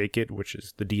Land Shake It, which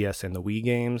is the DS and the Wii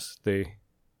games. They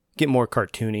get more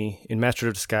cartoony. In Master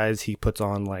of Disguise, he puts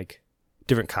on like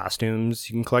different costumes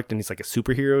you can collect, and he's like a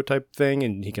superhero type thing,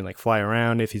 and he can like fly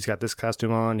around. If he's got this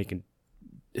costume on, he can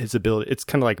his ability. It's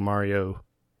kind of like Mario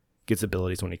gets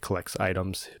abilities when he collects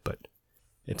items, but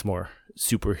it's more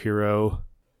superhero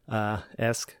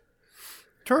esque.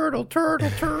 Turtle.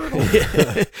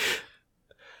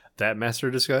 That Master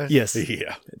of Disguise? Yes,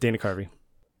 Yeah. Dana Carvey.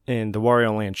 And the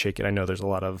Wario Land Shake It, I know there's a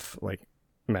lot of like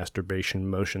masturbation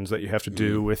motions that you have to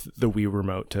do with the Wii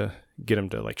remote to get them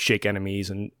to like shake enemies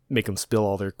and make them spill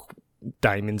all their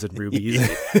diamonds and rubies.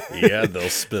 Yeah, they'll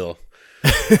spill.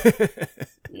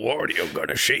 Wario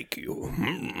gonna shake you.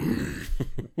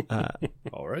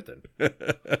 All right then.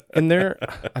 And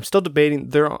I'm still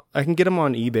debating. I can get them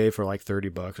on eBay for like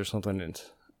 $30 or something. And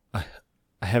I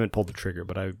haven't pulled the trigger,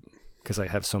 but because I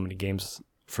have so many games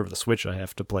for the Switch I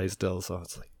have to play still, so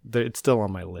it's like it's still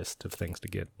on my list of things to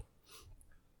get.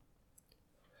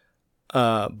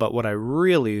 But what I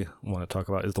really want to talk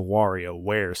about is the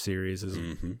WarioWare series. Is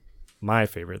my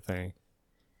favorite thing.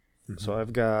 So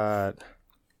I've got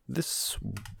this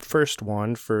first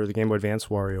one for the Game Boy Advance,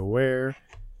 WarioWare.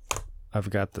 I've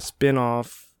got the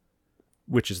spin-off,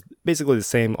 which is basically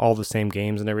all the same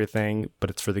games and everything, but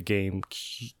it's for the game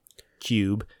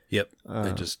Cube. Yep.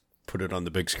 They just put it on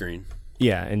the big screen.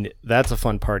 Yeah, and that's a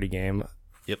fun party game.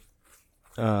 Yep.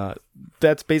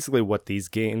 That's basically what these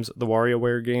games, the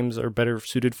WarioWare games, are better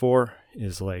suited for,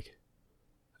 is like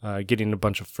getting a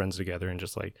bunch of friends together and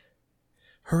just like,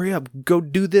 hurry up, go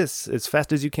do this as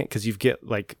fast as you can, because you get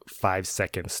like 5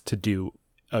 seconds to do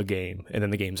a game, and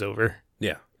then the game's over.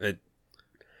 Yeah.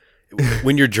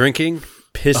 When you're drinking,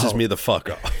 pisses me the fuck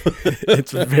off.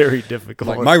 It's very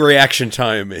difficult. My reaction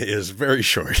time is very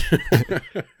short.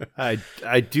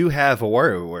 I do have a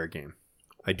WarioWare game.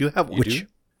 I do have one. Which?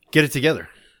 Get It Together.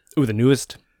 Ooh, the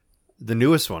newest. The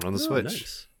newest one on the Switch.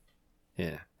 Nice.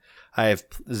 Yeah. I have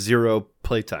 0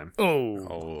 playtime.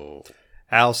 Oh.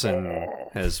 Allison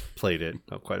has played it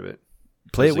quite a bit.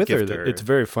 Play There's it a with her. gift there. It's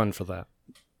very fun for that.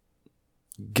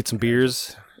 Get some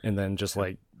beers and then just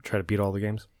like try to beat all the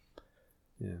games.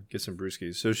 Yeah, get some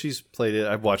brewskis. So she's played it.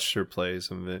 I've watched her play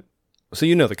some of it. So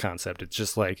you know the concept. It's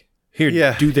just like, here,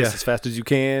 do this as fast as you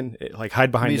can. Like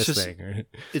hide behind it's this just- thing.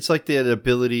 It's like that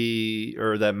ability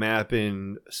or that map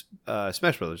in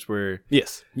Smash Brothers where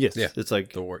Yes. Yeah. it's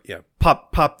like The word, yeah.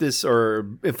 pop this or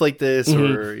inflate this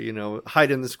or hide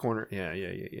in this corner.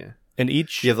 Yeah. And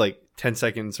each You have like 10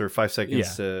 seconds or 5 seconds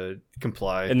Yeah. to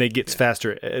comply. and they get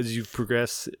faster as you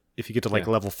progress. If you get to like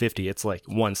level 50, it's like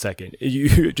 1 second.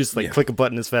 You just like click a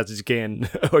button as fast as you can,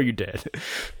 or you're dead.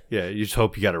 Yeah, you just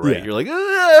hope you got it right. Yeah. You're like,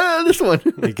 this one.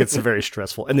 It gets very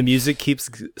stressful, and the music keeps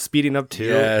speeding up too.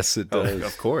 Yes, it Oh, does.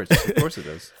 of course it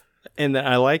does. And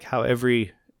I like how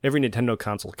every Nintendo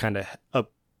console kind of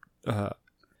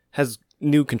has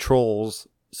new controls.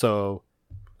 So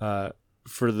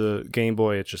for the Game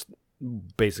Boy, it's just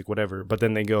basic whatever. But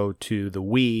then they go to the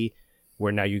Wii,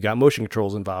 where now you got motion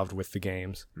controls involved with the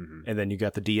games, and then you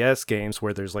got the DS games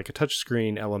where there's like a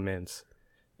touchscreen elements.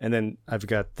 And then I've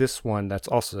got this one that's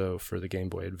also for the Game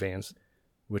Boy Advance,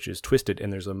 which is Twisted,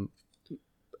 and there's a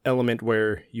element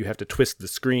where you have to twist the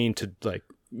screen to like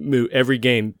move. Every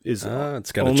game is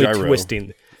It's got a only gyro.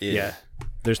 twisting. Yeah. Yeah.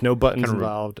 There's no buttons Kinda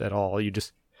involved at all. You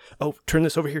just, turn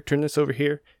this over here, turn this over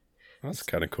here. That's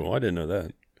kind of cool. I didn't know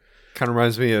that. Kind of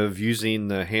reminds me of using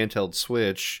the handheld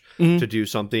Switch to do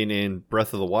something in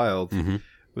Breath of the Wild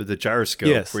with the gyroscope,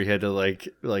 Yes. where you had to like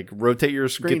rotate your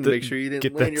screen Get to make sure you didn't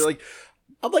get land. that- You're like,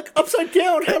 I'm like upside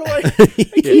down. How do I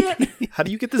can't. How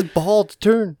do you get this ball to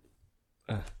turn?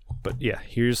 But yeah,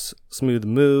 here's Smooth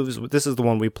Moves. This is the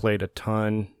one we played a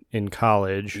ton in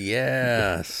college.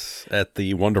 Yes, at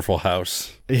the Wonderful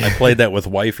House. I played that with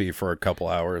Wifey for a couple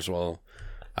hours. Well,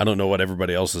 I don't know what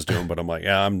everybody else is doing, but I'm like,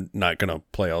 I'm not going to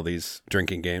play all these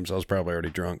drinking games. I was probably already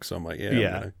drunk, so I'm like, I'm going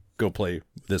to go play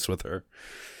this with her.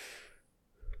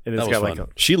 And That it's was got fun. like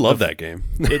She loved that game.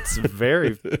 it's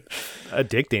very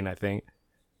addicting, I think.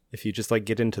 If you just like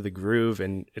get into the groove,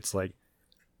 and it's like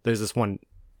there's this one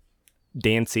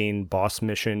dancing boss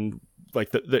mission,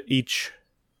 like the each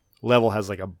level has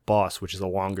like a boss, which is a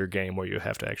longer game where you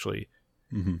have to actually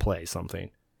play something,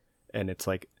 and it's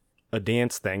like a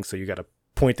dance thing, so you got to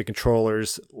point the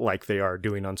controllers like they are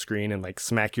doing on screen and like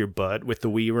smack your butt with the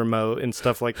Wii remote and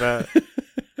stuff like that.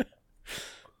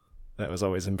 That was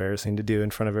always embarrassing to do in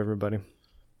front of everybody.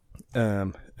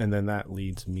 And then that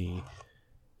leads me,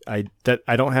 I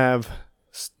don't have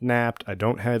Snapped, I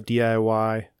don't have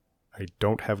DIY, I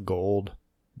don't have Gold,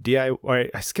 DIY.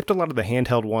 I skipped a lot of the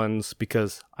handheld ones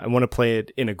because I want to play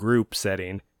it in a group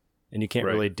setting, and you can't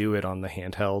Right. really do it on the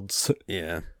handhelds.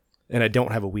 Yeah. And I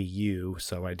don't have a Wii U,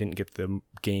 so I didn't get the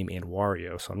game and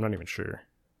Wario, so I'm not even sure.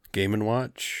 Game and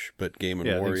Watch, but Game and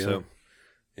Yeah, I think Wario. so.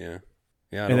 Yeah.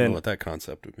 Yeah, I And don't then- know what that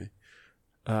concept would be.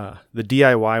 The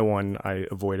DIY one I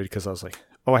avoided because I was like,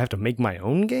 oh, I have to make my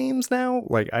own games now?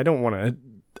 Like, I don't want to...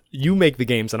 You make the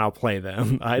games and I'll play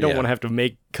them. I don't Yeah. want to have to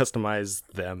customize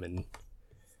them and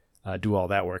do all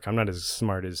that work. I'm not as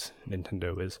smart as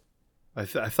Nintendo is. I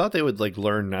thought they would like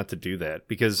learn not to do that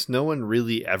because no one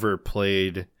really ever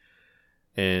played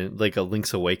in like a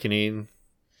Link's Awakening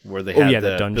where they Oh, had yeah, the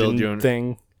build dungeon your own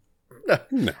thing.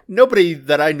 No. Nobody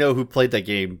that I know who played that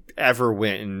game ever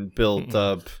went and built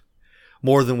up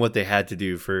more than what they had to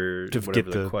do for To whatever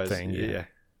get the quest. thing, Yeah. yeah.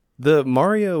 The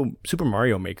Super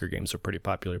Mario Maker games are pretty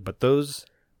popular, but those...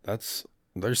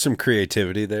 There's some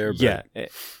creativity there, but Yeah,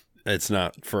 it's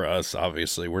not for us,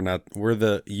 obviously.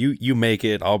 You make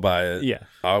it, I'll buy it. yeah.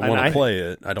 I And want to play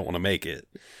it. I don't want to make it.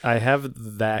 I have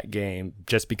that game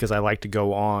just because I like to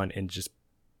go on and just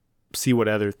see what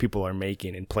other people are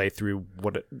making and play through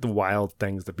what the wild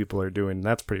things that people are doing.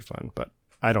 That's pretty fun, but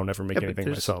I don't ever make Yeah, but anything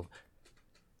there's- myself.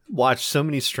 Watch so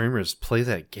many streamers play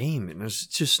that game, and there's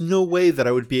just no way that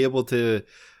I would be able to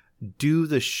do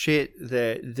the shit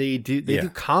that they do. They Yeah. do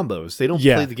combos. They don't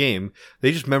Yeah. play the game.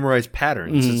 They just memorize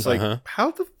patterns. Mhm. It's like Uh-huh.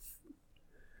 how the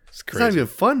It's it's not crazy. even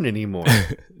fun anymore.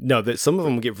 No, that some of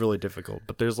them get really difficult,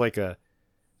 but there's like a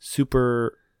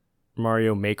Super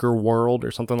Mario Maker world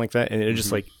or something like that, and it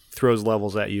just like throws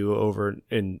levels at you over,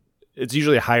 and it's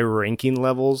usually high ranking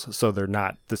levels, so they're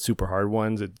not the super hard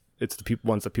ones. It's the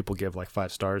ones that people give like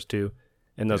 5 stars to,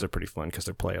 and those are pretty fun because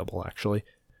they're playable actually.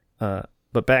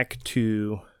 But back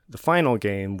to the final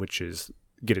game, which is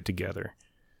Get It Together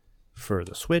for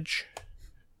the Switch,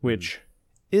 which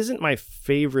isn't my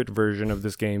favorite version of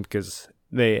this game because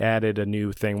they added a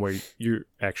new thing where you're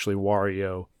actually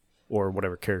Wario or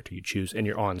whatever character you choose, and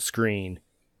you're on screen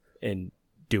and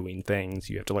doing things.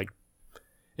 You have to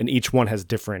and each one has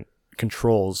different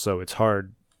controls, so it's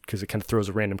hard because it kind of throws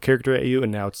a random character at you,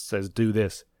 and now it says do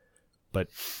this. But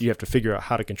you have to figure out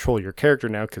how to control your character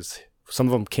now because some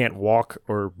of them can't walk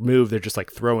or move. They're just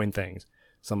like throwing things.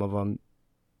 Some of them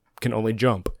can only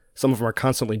jump. Some of them are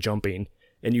constantly jumping,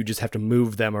 and you just have to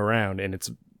move them around, and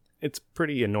it's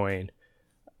pretty annoying.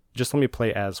 Just let me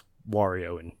play as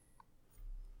Wario and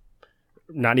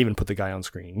not even put the guy on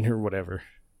screen or whatever.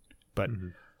 But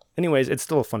anyways, it's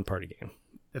still a fun party game.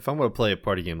 If I'm going to play a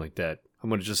party game like that, I'm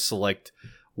going to just select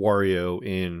Wario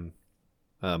in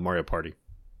Mario Party.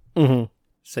 Mm-hmm.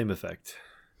 Same effect.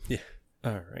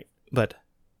 All right. But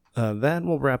that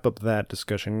will wrap up that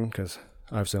discussion because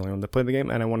I was the only one that played the game,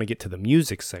 and I want to get to the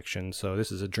music section. So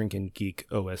this is a Drinkin' Geek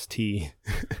OST.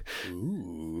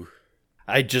 Ooh.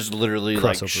 I just literally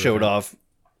like Crossover showed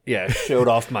event. showed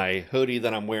off my hoodie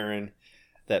that I'm wearing.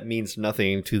 That means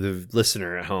nothing to the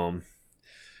listener at home.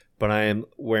 But I am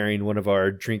wearing one of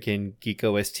our Drinkin' Geek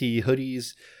OST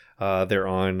hoodies. They're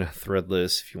on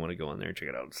Threadless. If you want to go on there and check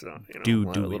it out, so Do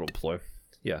a little it. ploy.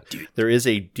 Yeah, there is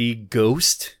a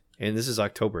D-Ghost, and this is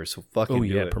October, so fucking Oh do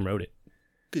yeah, it. promote it.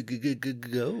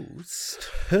 Ghost.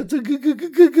 It's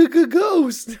a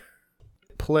ghost.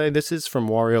 Play. This is from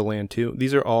Wario Land 2.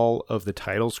 These are all of the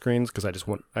title screens because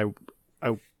I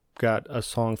got a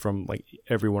song from like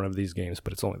every one of these games,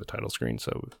 but it's only the title screen,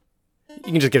 so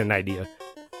you can just get an idea.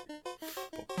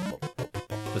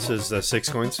 This is 6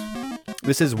 coins.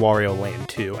 This is Wario Land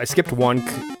 2. I skipped one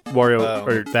Wario Oh.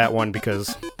 or that one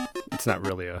because it's not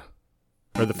really or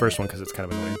the first one because it's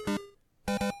kind of annoying.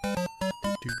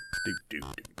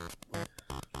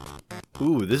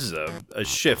 Ooh, this is a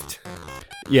shift.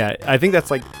 Yeah, I think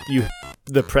that's like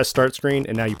the press start screen,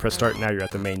 and now you press start, and now you're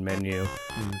at the main menu.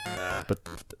 But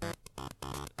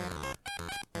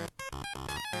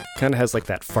kind of has like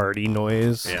that farty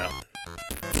noise. Yeah.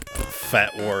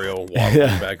 Fat Wario wobbling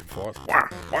Yeah. back and forth. Wah,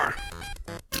 wah.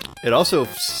 It also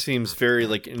seems very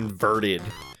like inverted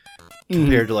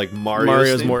compared to like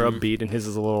Mario's theme. more upbeat, and his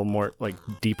is a little more like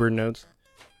deeper notes.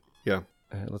 Yeah.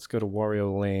 Let's go to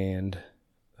Wario Land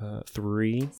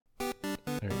 3. All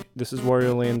right, this is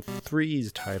Wario Land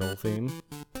 3's title theme.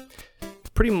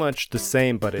 Pretty much the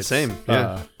same, but it's same,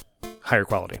 yeah. Higher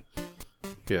quality.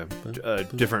 Yeah,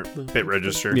 different bit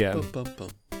register. Yeah. Bum, bum,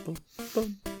 bum,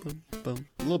 bum, bum, bum.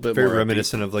 A little bit Very more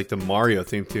reminiscent of like the Mario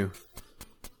theme too.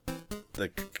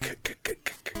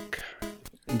 upbeat.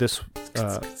 This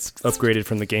upgraded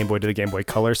from the Game Boy to the Game Boy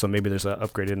Color, so maybe there's an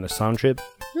upgrade in the sound chip.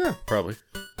 Yeah, probably.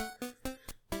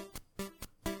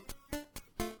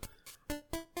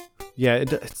 Yeah,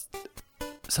 it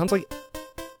sounds like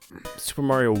Super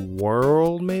Mario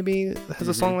World maybe has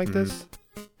a song like this.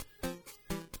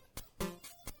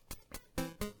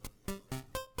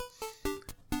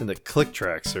 And the click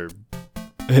tracks are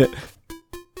yeah.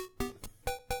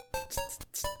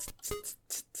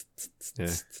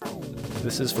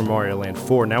 This is from Mario Land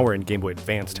 4. Now we're in Game Boy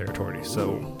Advance territory,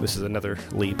 so this is another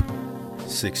leap.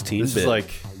 16-bit. This is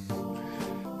like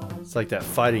it's like that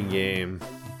fighting game.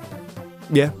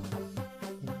 Yeah.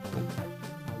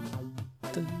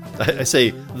 I say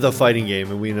the fighting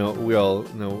game, and we all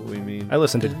know what we mean. I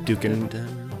listened to Dukin.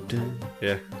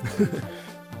 Yeah.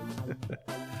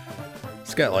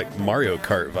 It's got like Mario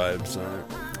Kart vibes on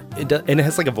it. It does, and it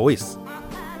has like a voice.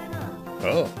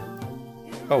 Oh.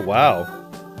 Oh wow.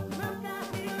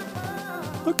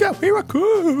 Look out, here I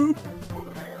come.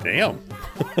 Damn.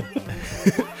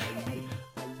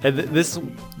 And this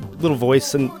little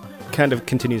voice and kind of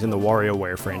continues in the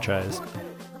WarioWare franchise.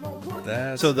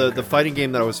 That's So the fighting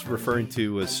game that I was referring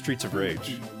to was Streets of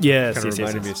Rage. Yes, Kind of yes,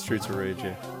 reminded me yes. of Streets of Rage.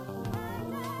 Yeah.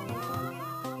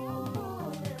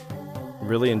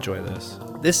 Really enjoy this.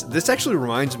 This actually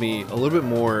reminds me a little bit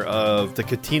more of the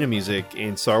Katina music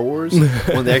in Star Wars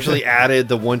when they actually added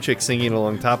the one chick singing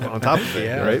on top of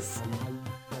it, right?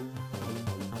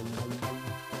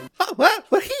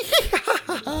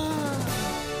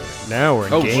 Now we're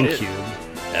in Oh, shit.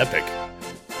 GameCube. epic.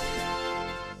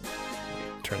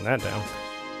 Turn that down.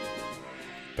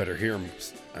 Better hear him.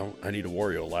 I need a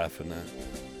Wario laugh in that.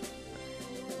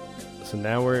 So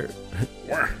now we're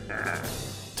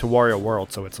to Wario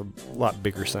World, so it's a lot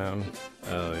bigger sound.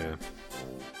 Oh yeah.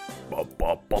 Ba,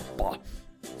 ba, ba, ba.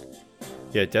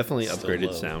 Yeah, definitely Still upgraded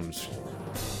low. sounds.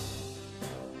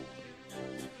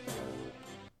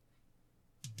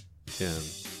 Yeah.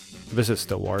 This is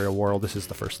still Wario World. This is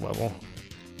the first level.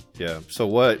 Yeah. So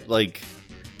what, like,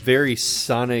 very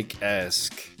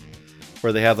Sonic-esque,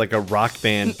 where they have like a rock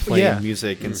band playing Yeah.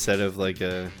 music instead of like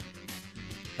a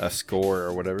score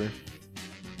or whatever.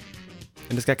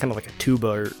 And it's got kind of like a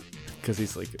tuba because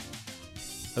he's like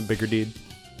a bigger dude.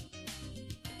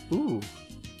 Ooh.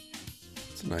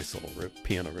 It's a nice little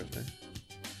piano riff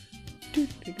there.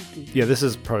 Yeah, this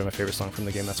is probably my favorite song from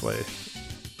the game. That's why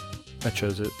I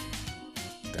chose it.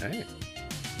 Dang.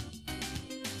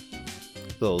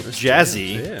 Little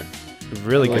jazzy. Yeah.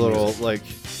 Really A good little music. like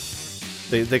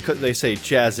they say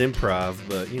jazz improv,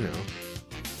 but you know.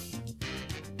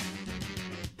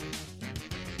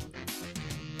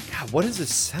 God, what does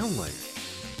this sound like?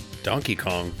 Donkey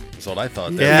Kong is what I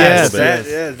thought. Yes,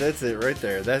 that's it right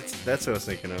there. That's what I was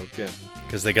thinking of. Yeah.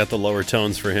 Because they got the lower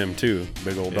tones for him too.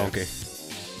 Big old donkey.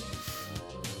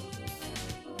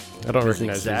 I don't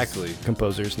recognize exactly. these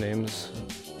composers' names.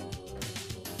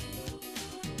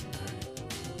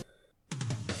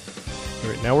 All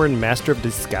right, now we're in Master of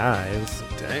Disguise.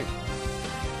 Dang.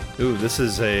 Ooh, this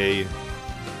is a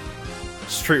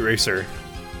street racer.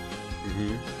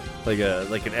 Mm-hmm.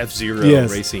 Like an F-Zero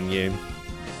Yes. racing game.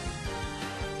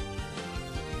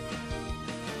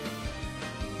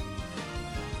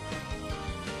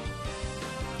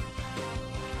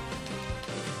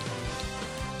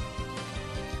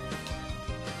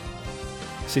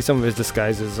 See, some of his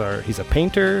disguises are he's a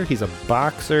painter, he's a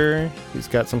boxer, he's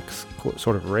got some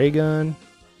sort of ray gun.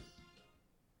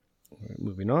 All right,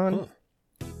 moving on.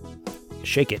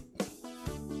 Shake It.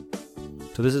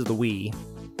 So this is the Wii.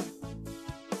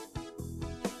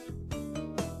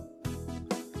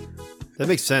 That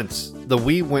makes sense. The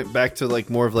Wii went back to like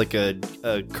more of like a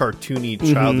cartoony,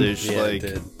 childish, Yeah, like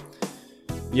it did.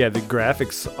 Yeah, the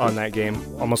graphics on that game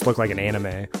almost look like an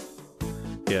anime.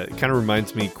 yeah, it kind of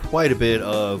reminds me quite a bit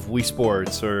of Wii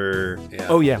Sports or Yeah.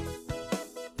 Oh yeah.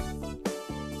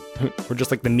 Or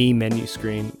just like the Mii menu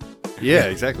screen. yeah,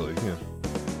 exactly. Yeah.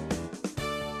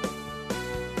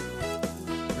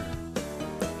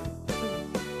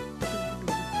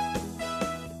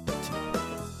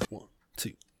 One,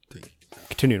 two, three.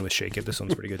 Continuing with Shake It, this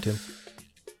one's pretty good too.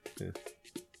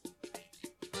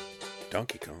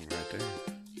 Donkey Kong right there.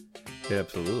 Yeah,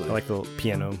 absolutely. I like the little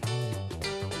piano.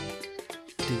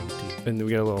 And then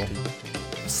we got a little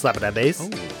slap of that bass. Oh,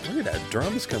 look at that.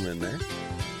 Drums come in there.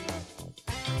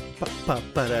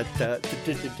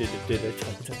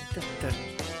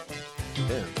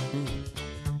 Yeah.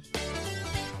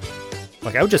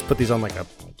 Like I would just put these on like a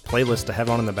playlist to have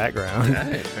on in the background.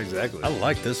 Hey, Exactly. I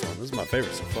like this one. This is my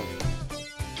favorite so far.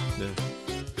 Yeah.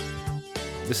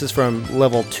 This is from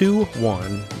level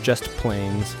 2-1, Just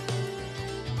Plains.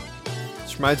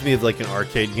 This reminds me of like an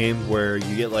arcade game where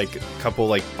you get like a couple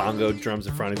like bongo drums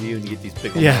in front of you and you get these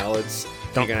big old Yeah. mallets.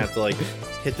 You're gonna have to like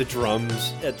hit the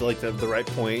drums at the right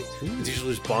point. It's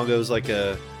usually just bongos like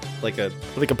a Like a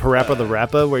Parappa the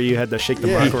Rappa where you had to shake the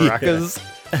Yeah. maracas.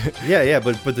 Yeah,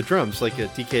 but the drums, like a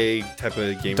DK type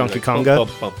of game. Donkey like, Konga?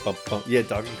 bump, bump, bump, bump, bump. Yeah,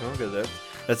 Donkey Konga.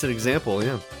 That's an example.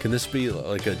 Yeah. Can this be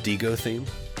like a Digo theme?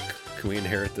 Can we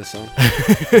inherit this song?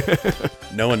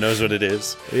 No one knows what it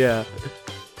is. Yeah.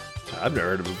 I've never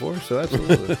heard it before, so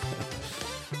absolutely.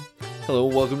 Hello,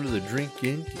 welcome to the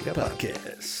Drinking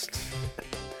Podcast.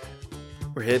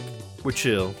 We're hip, we're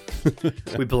chill,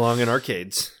 we belong in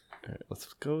arcades. All right, let's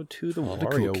go to the All the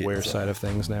cool WarioWare kids. side of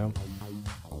things now.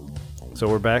 So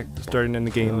we're back, starting in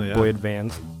the Game Oh, yeah. Boy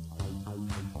Advance.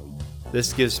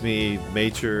 This gives me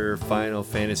major Final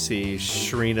Fantasy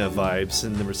Shrina vibes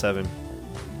in number 7.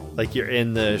 Like you're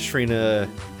in the Shrina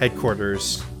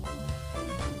headquarters.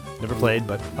 Never played,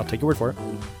 but I'll take your word for it.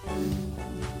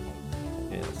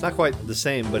 Yeah, it's not quite the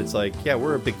same, but it's like, yeah,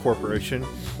 we're a big corporation.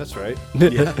 That's right.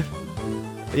 Yeah.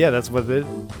 Yeah, that's what it is.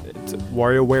 It's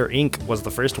WarioWare Inc. was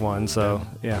the first one, so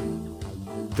yeah.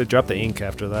 They dropped the ink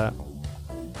after that.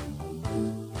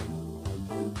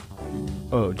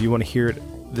 Oh, do you want to hear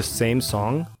the same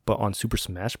song, but on Super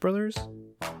Smash Brothers?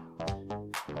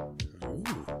 Ooh,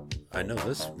 I know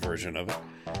this version of it.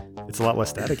 It's a lot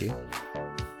less staticky.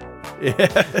 Yeah,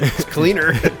 it's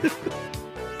cleaner.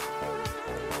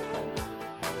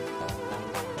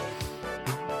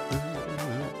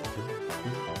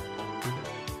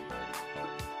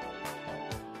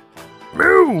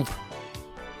 Move!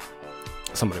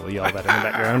 Somebody will yell that in the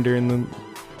background during the...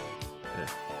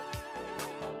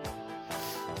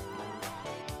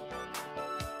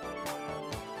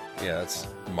 Yeah, it's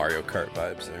Mario Kart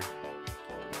vibes there.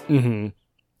 Mm-hmm. All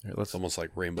right, It's almost like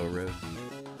Rainbow Road.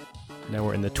 now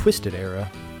we're in the Twisted era.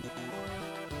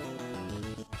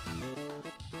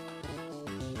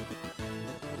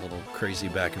 A little crazy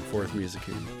back and forth music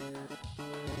here.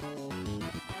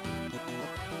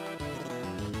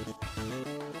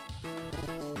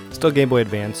 Still Game Boy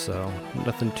Advance, so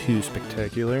nothing too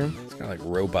spectacular. It's kind of like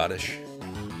robotish.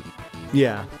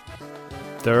 Yeah.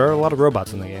 There are a lot of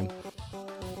robots in the game.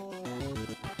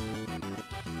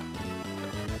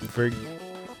 Very...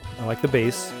 I like the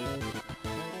bass.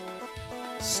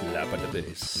 Slap on the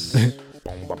bass.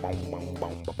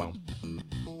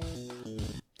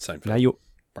 Seinfeld. Now you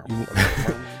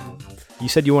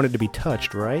said you wanted to be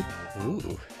touched, right? Ooh.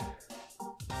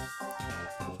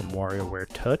 From WarioWare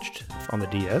Touched on the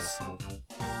DS.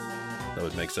 That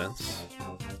would make sense.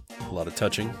 A lot of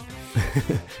touching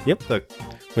Yep. the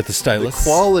with the stylus.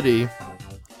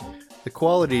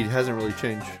 quality hasn't really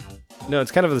changed. No,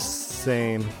 it's kind of the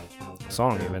same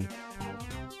song even.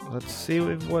 Let's see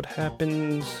what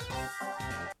happens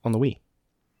on the Wii.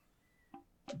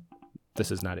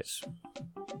 This is not it.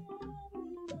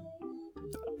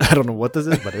 I don't know what this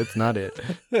is, but it's not it.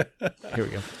 Here we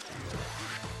go.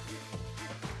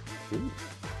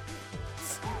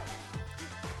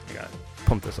 I gotta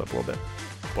pump this up a little bit.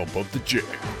 Bump up the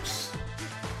jams.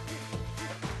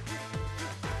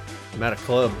 I'm at a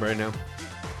club right now.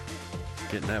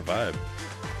 Getting that vibe.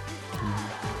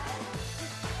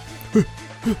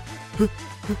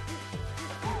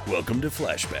 Welcome to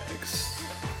Flashbacks.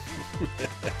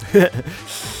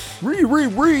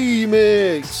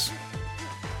 Remix.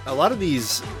 A lot of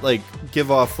these like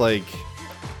give off like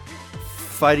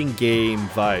fighting game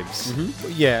vibes,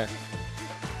 Yeah.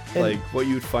 And- like what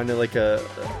you would find in like a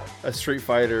Street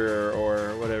Fighter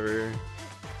or whatever.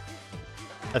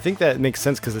 I think that makes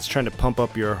sense because it's trying to pump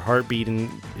up your heartbeat and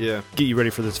Yeah. get you ready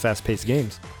for this fast-paced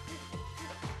games.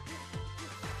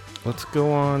 Let's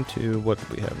go on to what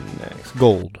do we have next?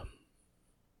 Gold.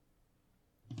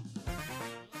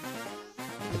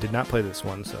 I did not play this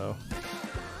one, so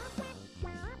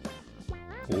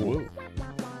Whoa.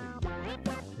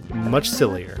 much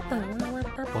sillier.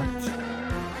 What?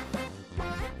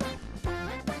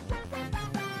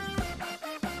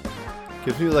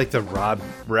 Gives me like the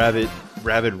rabid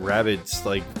rabbits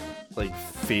like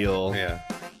feel. Yeah.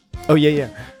 Oh yeah.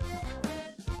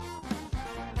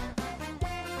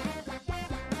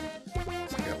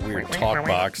 It's like a weird talk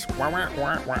box.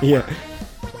 Yeah.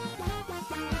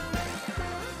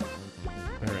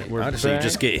 All right, we're Honestly, back.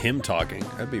 just get him talking.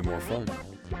 That'd be more fun.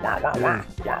 That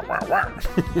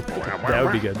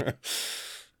would be good.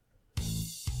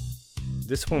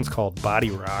 This one's called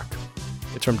Body Rock.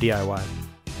 It's from DIY.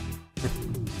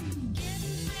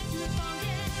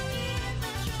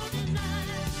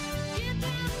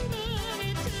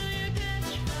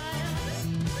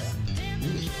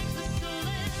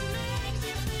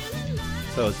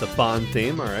 So it's the Bond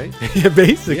theme, all right. Yeah,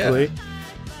 basically. Yeah.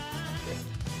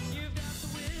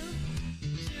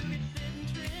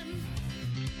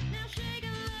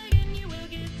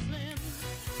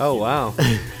 Oh wow.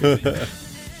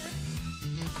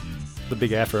 The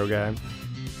big afro guy.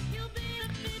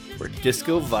 We're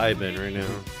disco vibing right now.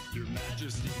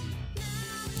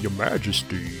 Your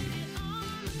Majesty.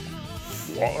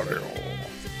 Wario.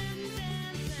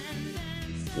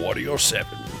 Wario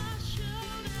 7.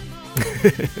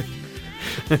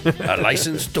 A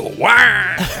license to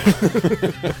wine.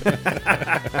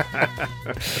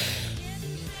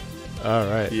 All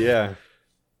right. Yeah.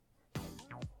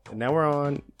 And now we're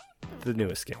on the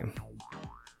newest game.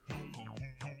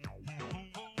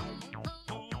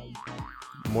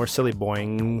 More silly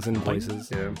boings and voices.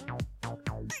 Yeah.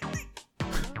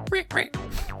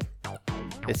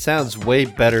 It sounds way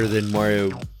better than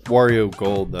Wario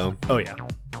Gold, though. Oh, yeah.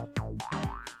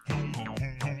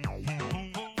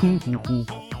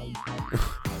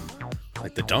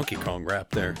 Like the Donkey Kong rap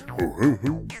there.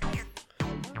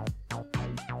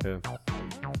 Yeah.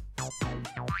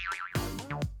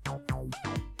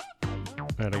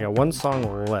 All right, I got one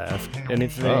song left.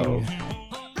 Anything? Oh.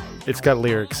 It's got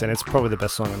lyrics, and it's probably the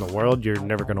best song in the world. You're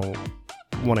never going to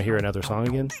want to hear another song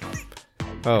again.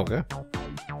 Oh, okay.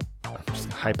 I'm just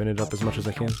hyping it up as much as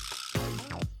I can.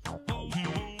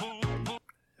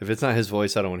 If it's not his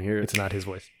voice, I don't want to hear it. It's not his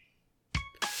voice.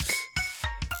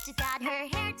 She's got her hair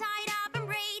tied up in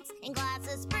braids and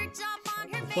glasses perched up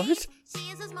on her What? face.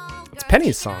 She is a small girl. It's Penny's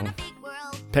She's got song. a big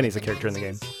world. Penny's a character in the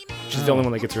game. She's the only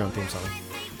one that gets her own theme song.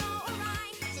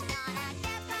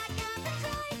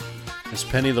 Is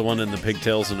Penny the one in the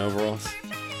pigtails and overalls?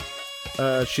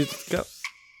 She's got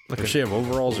like Does she have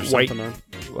overalls or white- something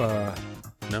on?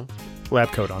 No? lab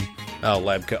coat on. Oh,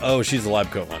 lab coat. Oh, she's the lab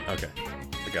coat one. Okay.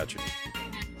 I got you.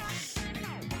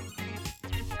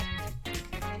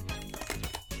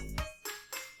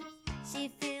 She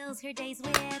fills her days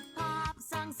with pop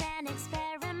songs and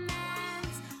experiments,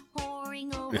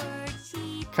 pouring over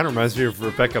cheap Kind of reminds me of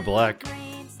Rebecca Black.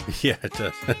 brains. Yeah, it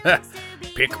does.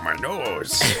 Pick my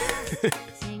nose.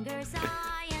 Singer,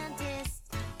 scientist,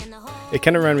 and the whole It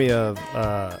kind of reminded me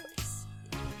of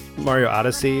Mario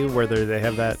Odyssey, where they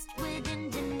have that with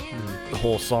ingenuity.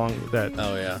 whole song that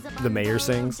Oh, yeah. the mayor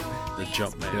sings. The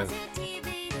jump man.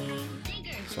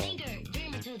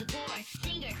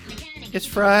 It's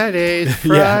Friday. It's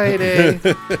Friday.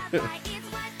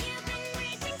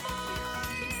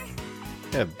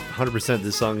 Yeah, 100%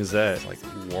 this song is that. Like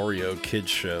Wario Kids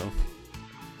Show.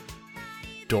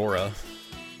 Dora.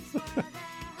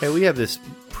 Hey, we have this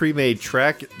pre-made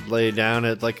track laid down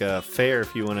at like a fair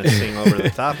if you want to sing over the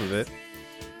top of it.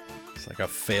 It's like a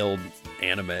failed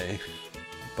anime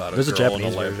about There's a girl in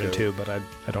Japanese lab version coat. too, but I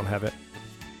don't have it.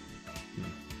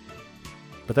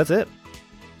 But that's it.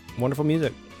 Wonderful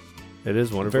music. It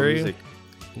is wonderful Very- music.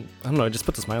 I don't know. It just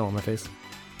puts a smile on my face.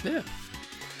 Yeah.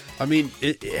 I mean,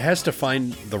 it has to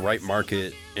find the right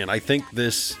market, and I think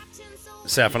this...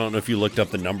 Saf, I don't know if you looked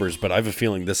up the numbers, but I have a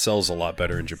feeling this sells a lot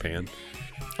better in Japan.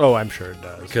 Oh, I'm sure it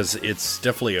does. Because it's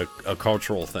definitely a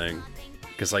cultural thing.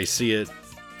 Because I see it,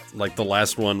 like the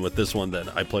last one with this one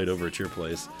that I played over at your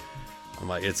place. I'm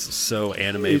like, it's so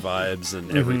anime vibes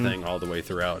and everything all the way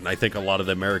throughout. And I think a lot of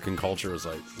the American culture was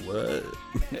like, what?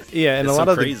 Yeah, and It's a lot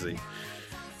so of crazy.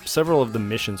 several of the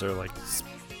missions are like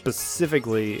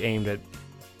specifically aimed at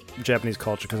Japanese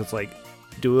culture because it's like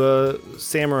do a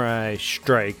samurai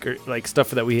strike or like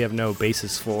stuff that we have no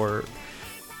basis for,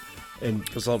 and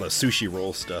There's all the sushi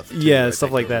roll stuff. too, Yeah, I stuff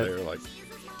think, like over that. there, like,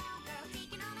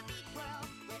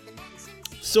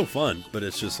 still fun, but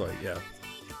it's just like, yeah.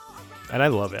 I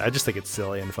love it. I just think it's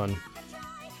silly and fun.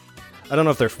 I don't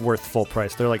know if they're worth full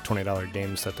price. They're like $20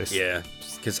 games that they. Yeah,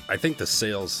 because I think the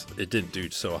sales, it didn't do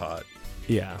so hot.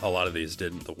 Yeah. A lot of these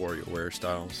didn't, the WarioWare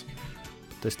styles.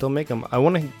 They still make them. I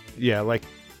want to. Yeah, like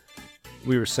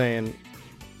we were saying.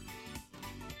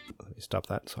 Let me stop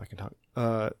that so I can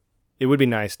talk. It would be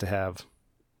nice to have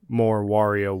more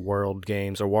Wario World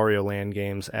games or Wario Land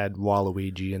games. Add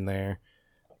Waluigi in there.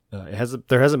 There hasn't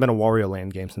been a Wario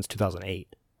Land game since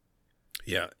 2008.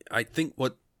 Yeah, I think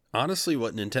honestly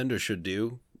what Nintendo should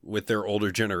do with their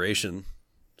older generation,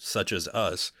 such as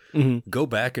us, go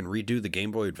back and redo the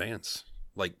Game Boy Advance.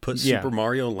 Like put Yeah. Super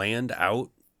Mario Land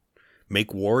out, make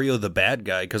Wario the bad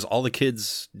guy, because all the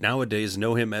kids nowadays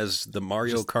know him as the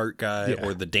Mario Kart guy yeah.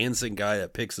 or the dancing guy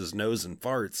that picks his nose and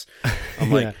farts. I'm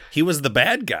like, Yeah. he was the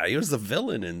bad guy. He was the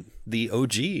villain in the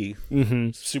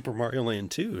OG Super Mario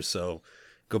Land 2. So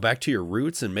go back to your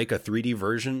roots and make a 3D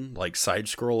version, like side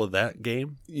scroll of that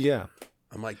game. Yeah.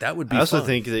 I'm like, that would be I also fun.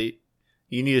 think that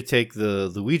you need to take the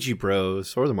Luigi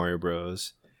Bros or the Mario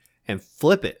Bros and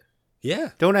flip it.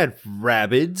 Yeah. Don't add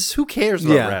Rabbids. Who cares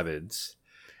about Yeah. Rabbids?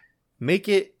 Make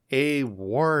it a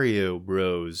Wario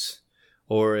Bros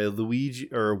or a Luigi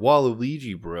or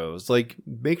Waluigi Bros. Like,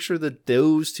 make sure that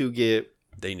those two get.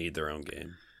 They need their own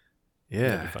game.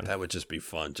 Yeah. That would just be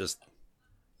fun. Just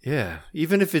Yeah,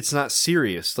 even if it's not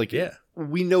serious, like Yeah.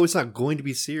 we know it's not going to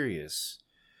be serious.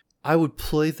 I would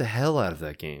play the hell out of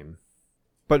that game.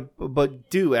 But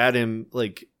do add him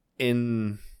like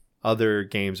in other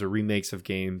games or remakes of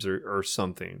games or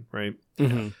something, right?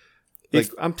 Mm-hmm. Like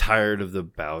I'm tired of the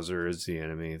Bowser as the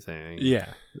enemy thing.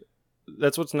 Yeah.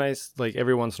 That's what's nice. Like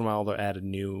every once in a while they'll add a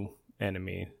new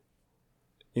enemy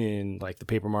in like the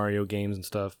Paper Mario games and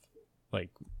stuff. Like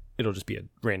it'll just be a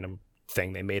random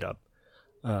thing they made up.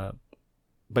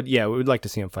 But yeah, we would like to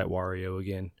see him fight Wario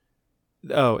again.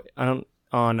 Oh, on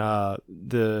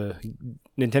the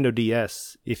Nintendo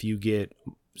DS, if you get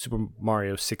Super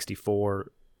Mario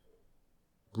 64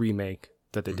 remake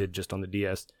that they did just on the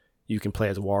DS, you can play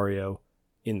as Wario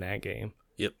in that game.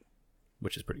 Yep.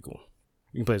 Which is pretty cool.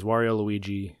 You can play as Wario,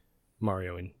 Luigi,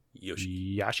 Mario, and Yoshi.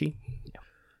 Yoshi.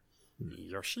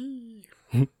 Yoshi.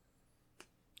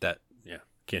 That, yeah,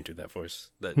 can't do that voice.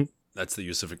 That's the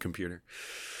use of a computer.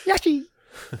 Yoshi.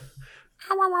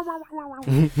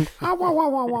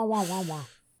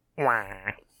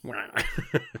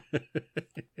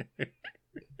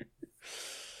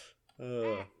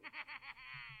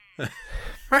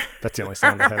 That's the only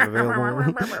sound I have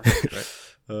available.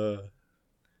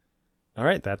 All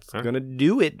right, that's gonna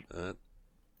do it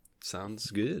Sounds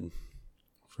good.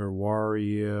 for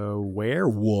Wario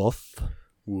Werewolf.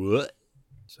 What?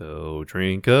 So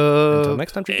drink up. Until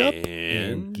next time, drink up And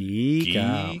and geek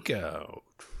out. geek out.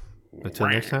 Until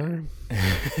next time.